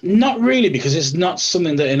 Not really, because it's not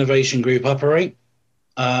something that Innovation Group operate.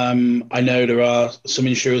 I know there are some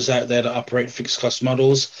insurers out there that operate fixed cost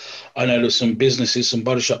models. I know there's some businesses, some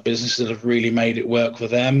body shop businesses that have really made it work for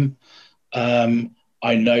them.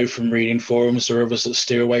 I know from reading forums there are others that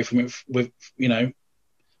steer away from it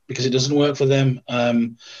because it doesn't work for them.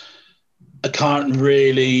 I can't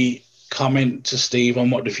really comment to Steve on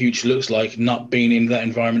what the future looks like, not being in that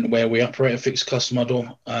environment where we operate a fixed cost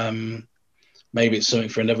model. Maybe it's something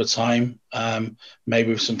for another time. Maybe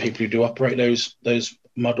with some people who do operate those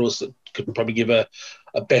models that could probably give a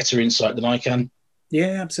better insight than I can.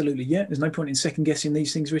 Yeah, absolutely. Yeah, there's no point in second guessing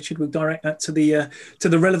these things, Richard. We'll direct that to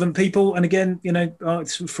the relevant people. And again,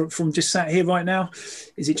 it's from just sat here right now,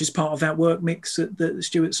 is it just part of that work mix that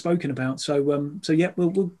Stuart's spoken about? So yeah,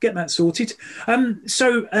 we'll get that sorted.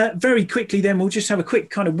 So very quickly, then we'll just have a quick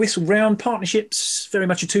kind of whistle round. Partnerships, very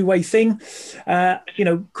much a two-way thing.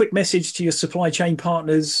 Quick message to your supply chain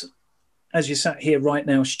partners as you sat here right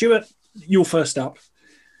now. Stuart, you're first up.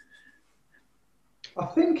 I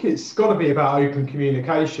think it's got to be about open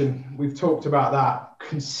communication. We've talked about that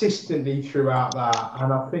consistently throughout that.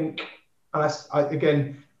 And I think,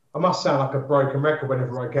 again, I must sound like a broken record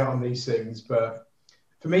whenever I get on these things, but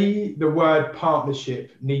for me, the word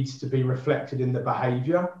partnership needs to be reflected in the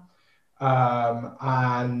behavior.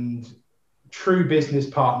 And true business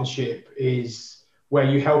partnership is where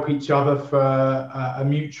you help each other for a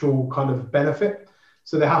mutual kind of benefit.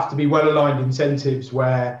 So there have to be well-aligned incentives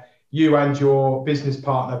where you and your business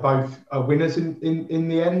partner both are winners in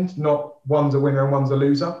the end, not one's a winner and one's a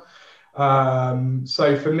loser.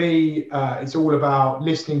 So for me, it's all about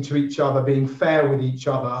listening to each other, being fair with each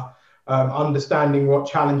other, understanding what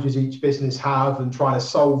challenges each business have and trying to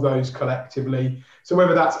solve those collectively. So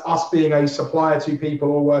whether that's us being a supplier to people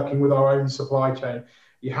or working with our own supply chain,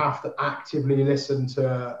 you have to actively listen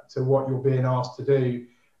to what you're being asked to do.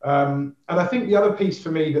 And I think the other piece for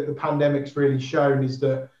me that the pandemic's really shown is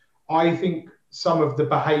that I think some of the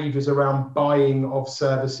behaviours around buying of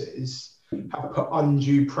services have put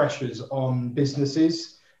undue pressures on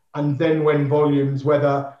businesses. And then when volumes,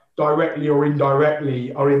 whether directly or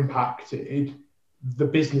indirectly, are impacted, the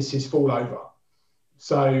businesses fall over.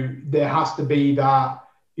 So there has to be that,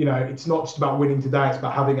 it's not just about winning today, it's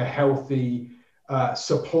about having a healthy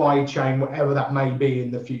supply chain, whatever that may be in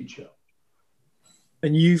the future.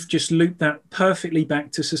 And you've just looped that perfectly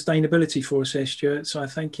back to sustainability for us here, Stuart. So I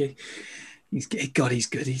thank you. He's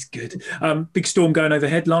good. Big storm going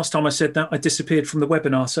overhead. Last time I said that, I disappeared from the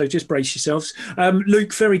webinar. So just brace yourselves.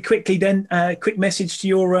 Luke, very quickly then, quick message to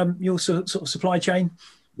your sort of supply chain.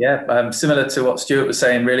 Yeah, similar to what Stuart was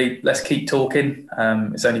saying, really, let's keep talking.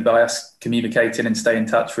 It's only by us communicating and stay in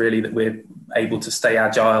touch, really, that we're able to stay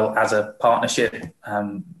agile as a partnership.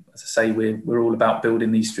 As I say, we're all about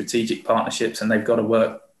building these strategic partnerships, and they've got to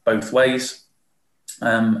work both ways.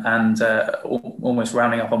 Almost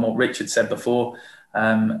rounding up on what Richard said before,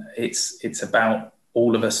 it's about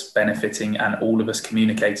all of us benefiting and all of us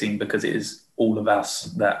communicating, because it is all of us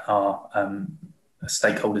that are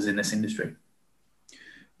stakeholders in this industry.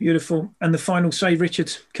 Beautiful. And the final say,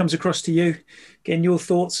 Richard, comes across to you. Again, your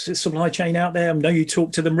thoughts, supply chain out there. I know you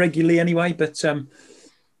talk to them regularly anyway, but...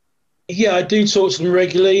 Yeah, I do talk to them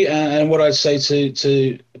regularly, and what I'd say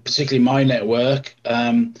to particularly my network,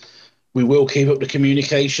 we will keep up the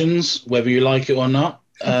communications, whether you like it or not.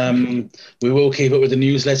 We will keep up with the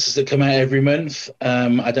newsletters that come out every month.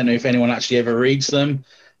 I don't know if anyone actually ever reads them.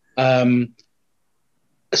 Similar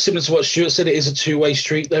to what Stuart said, it is a two-way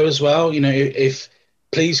street though as well. If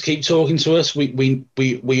please keep talking to us. We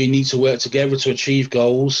need to work together to achieve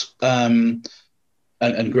goals.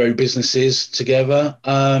 And grow businesses together.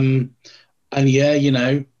 And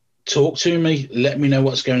yeah, talk to me. Let me know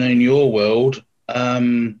what's going on in your world.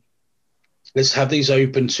 Let's have these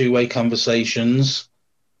open two-way conversations.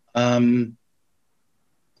 And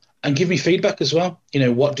give me feedback as well.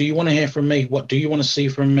 What do you want to hear from me? What do you want to see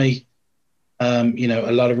from me? A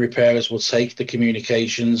lot of repairers will take the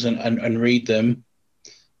communications and read them.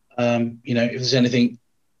 If there's anything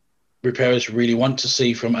repairers really want to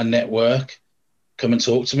see from a network, come and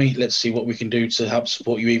talk to me. Let's see what we can do to help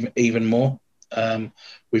support you even more.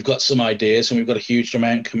 We've got some ideas, and we've got a huge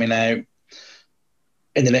amount coming out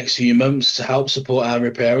in the next few months to help support our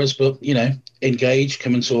repairers. But engage,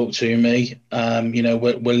 come and talk to me.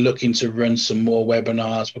 We're looking to run some more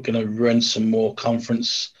webinars. We're going to run some more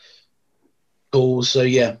conference calls. So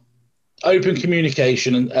yeah, open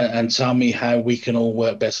communication and tell me how we can all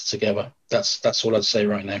work better together. That's all I'd say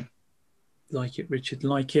right now. Like it, Richard,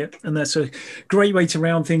 like it. And that's a great way to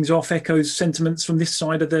round things off. Echoes sentiments from this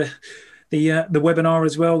side of the webinar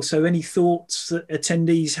as well. So any thoughts that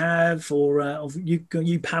attendees have, or of you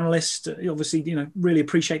panelists, obviously, really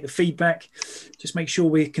appreciate the feedback. Just make sure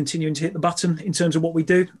we're continuing to hit the button in terms of what we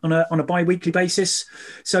do on a bi-weekly basis.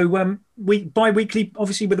 So bi-weekly,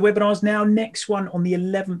 obviously, with the webinars now. Next one on the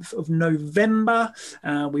 11th of November.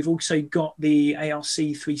 We've also got the ARC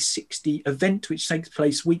 360 event, which takes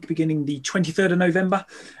place week beginning the 23rd of November.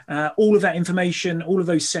 All of that information, all of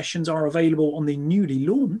those sessions are available on the newly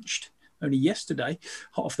launched, only yesterday,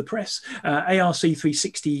 hot off the press, ARC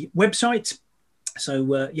 360 website.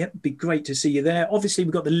 So, yeah, it'd be great to see you there. Obviously,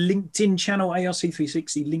 we've got the LinkedIn channel,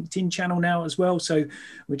 ARC360 LinkedIn channel now as well. So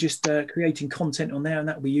we're just creating content on there, and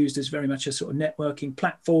that will be used as very much a sort of networking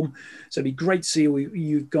platform. So it'd be great to see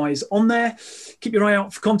you guys on there. Keep your eye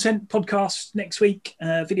out for content, podcasts next week,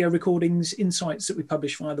 video recordings, insights that we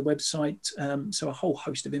publish via the website. So a whole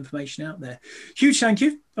host of information out there. Huge thank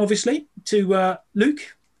you, obviously, to Luke,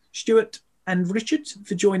 Stuart, and Richard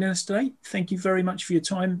for joining us today. Thank you very much for your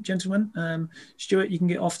time, gentlemen. Stuart, you can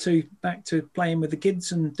get off back to playing with the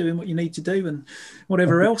kids and doing what you need to do and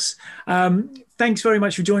whatever else. Thanks very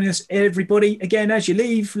much for joining us, everybody. Again, as you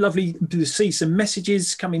leave, lovely to see some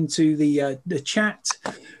messages come into the chat.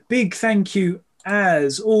 Big thank you,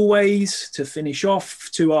 as always, to finish off,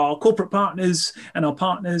 to our corporate partners and our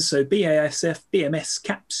partners, so BASF, BMS,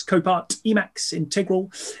 CAPS, Copart, Emax,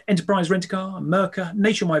 Integral, Enterprise Rent-A-Car, Merca,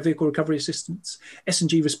 Nationwide Vehicle Recovery Assistance,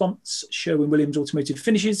 S&G Response, Sherwin-Williams Automotive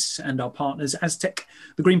Finishes, and our partners Aztec,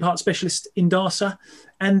 the Green Part Specialist, Indasa,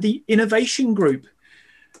 and the Innovation Group.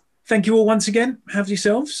 Thank you all once again. Have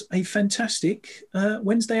yourselves a fantastic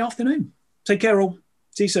Wednesday afternoon. Take care all.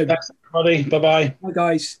 See you soon. Thanks, everybody. Bye-bye. Bye,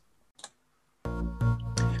 guys.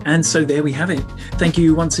 And so there we have it. Thank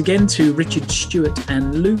you once again to Richard, Stuart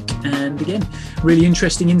and Luke. And again, really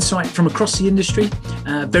interesting insight from across the industry.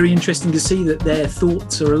 Very interesting to see that their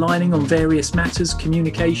thoughts are aligning on various matters,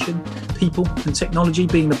 communication, people and technology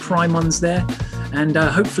being the prime ones there. And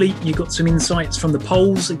hopefully you got some insights from the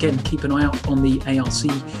polls. Again, keep an eye out on the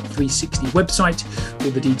ARC360 website. All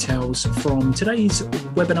the details from today's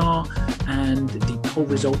webinar and the poll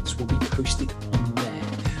results will be posted on there.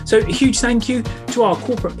 So a huge thank you to our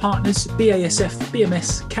corporate partners, BASF,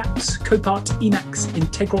 BMS, CAPS, Copart, Emax,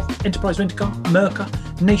 Integral, Enterprise Rent-A-Car,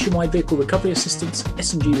 Merca, Nationwide Vehicle Recovery Assistance,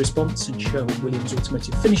 S&G Response and Sherwin-Williams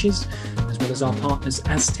Automotive Finishes, as well as our partners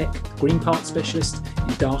Aztec, Green Part Specialist,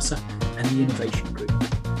 Indasa and the Innovation Group.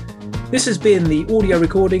 This has been the audio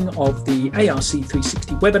recording of the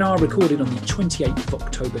ARC360 webinar recorded on the 28th of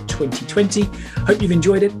October 2020. Hope you've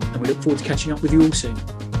enjoyed it and we look forward to catching up with you all soon.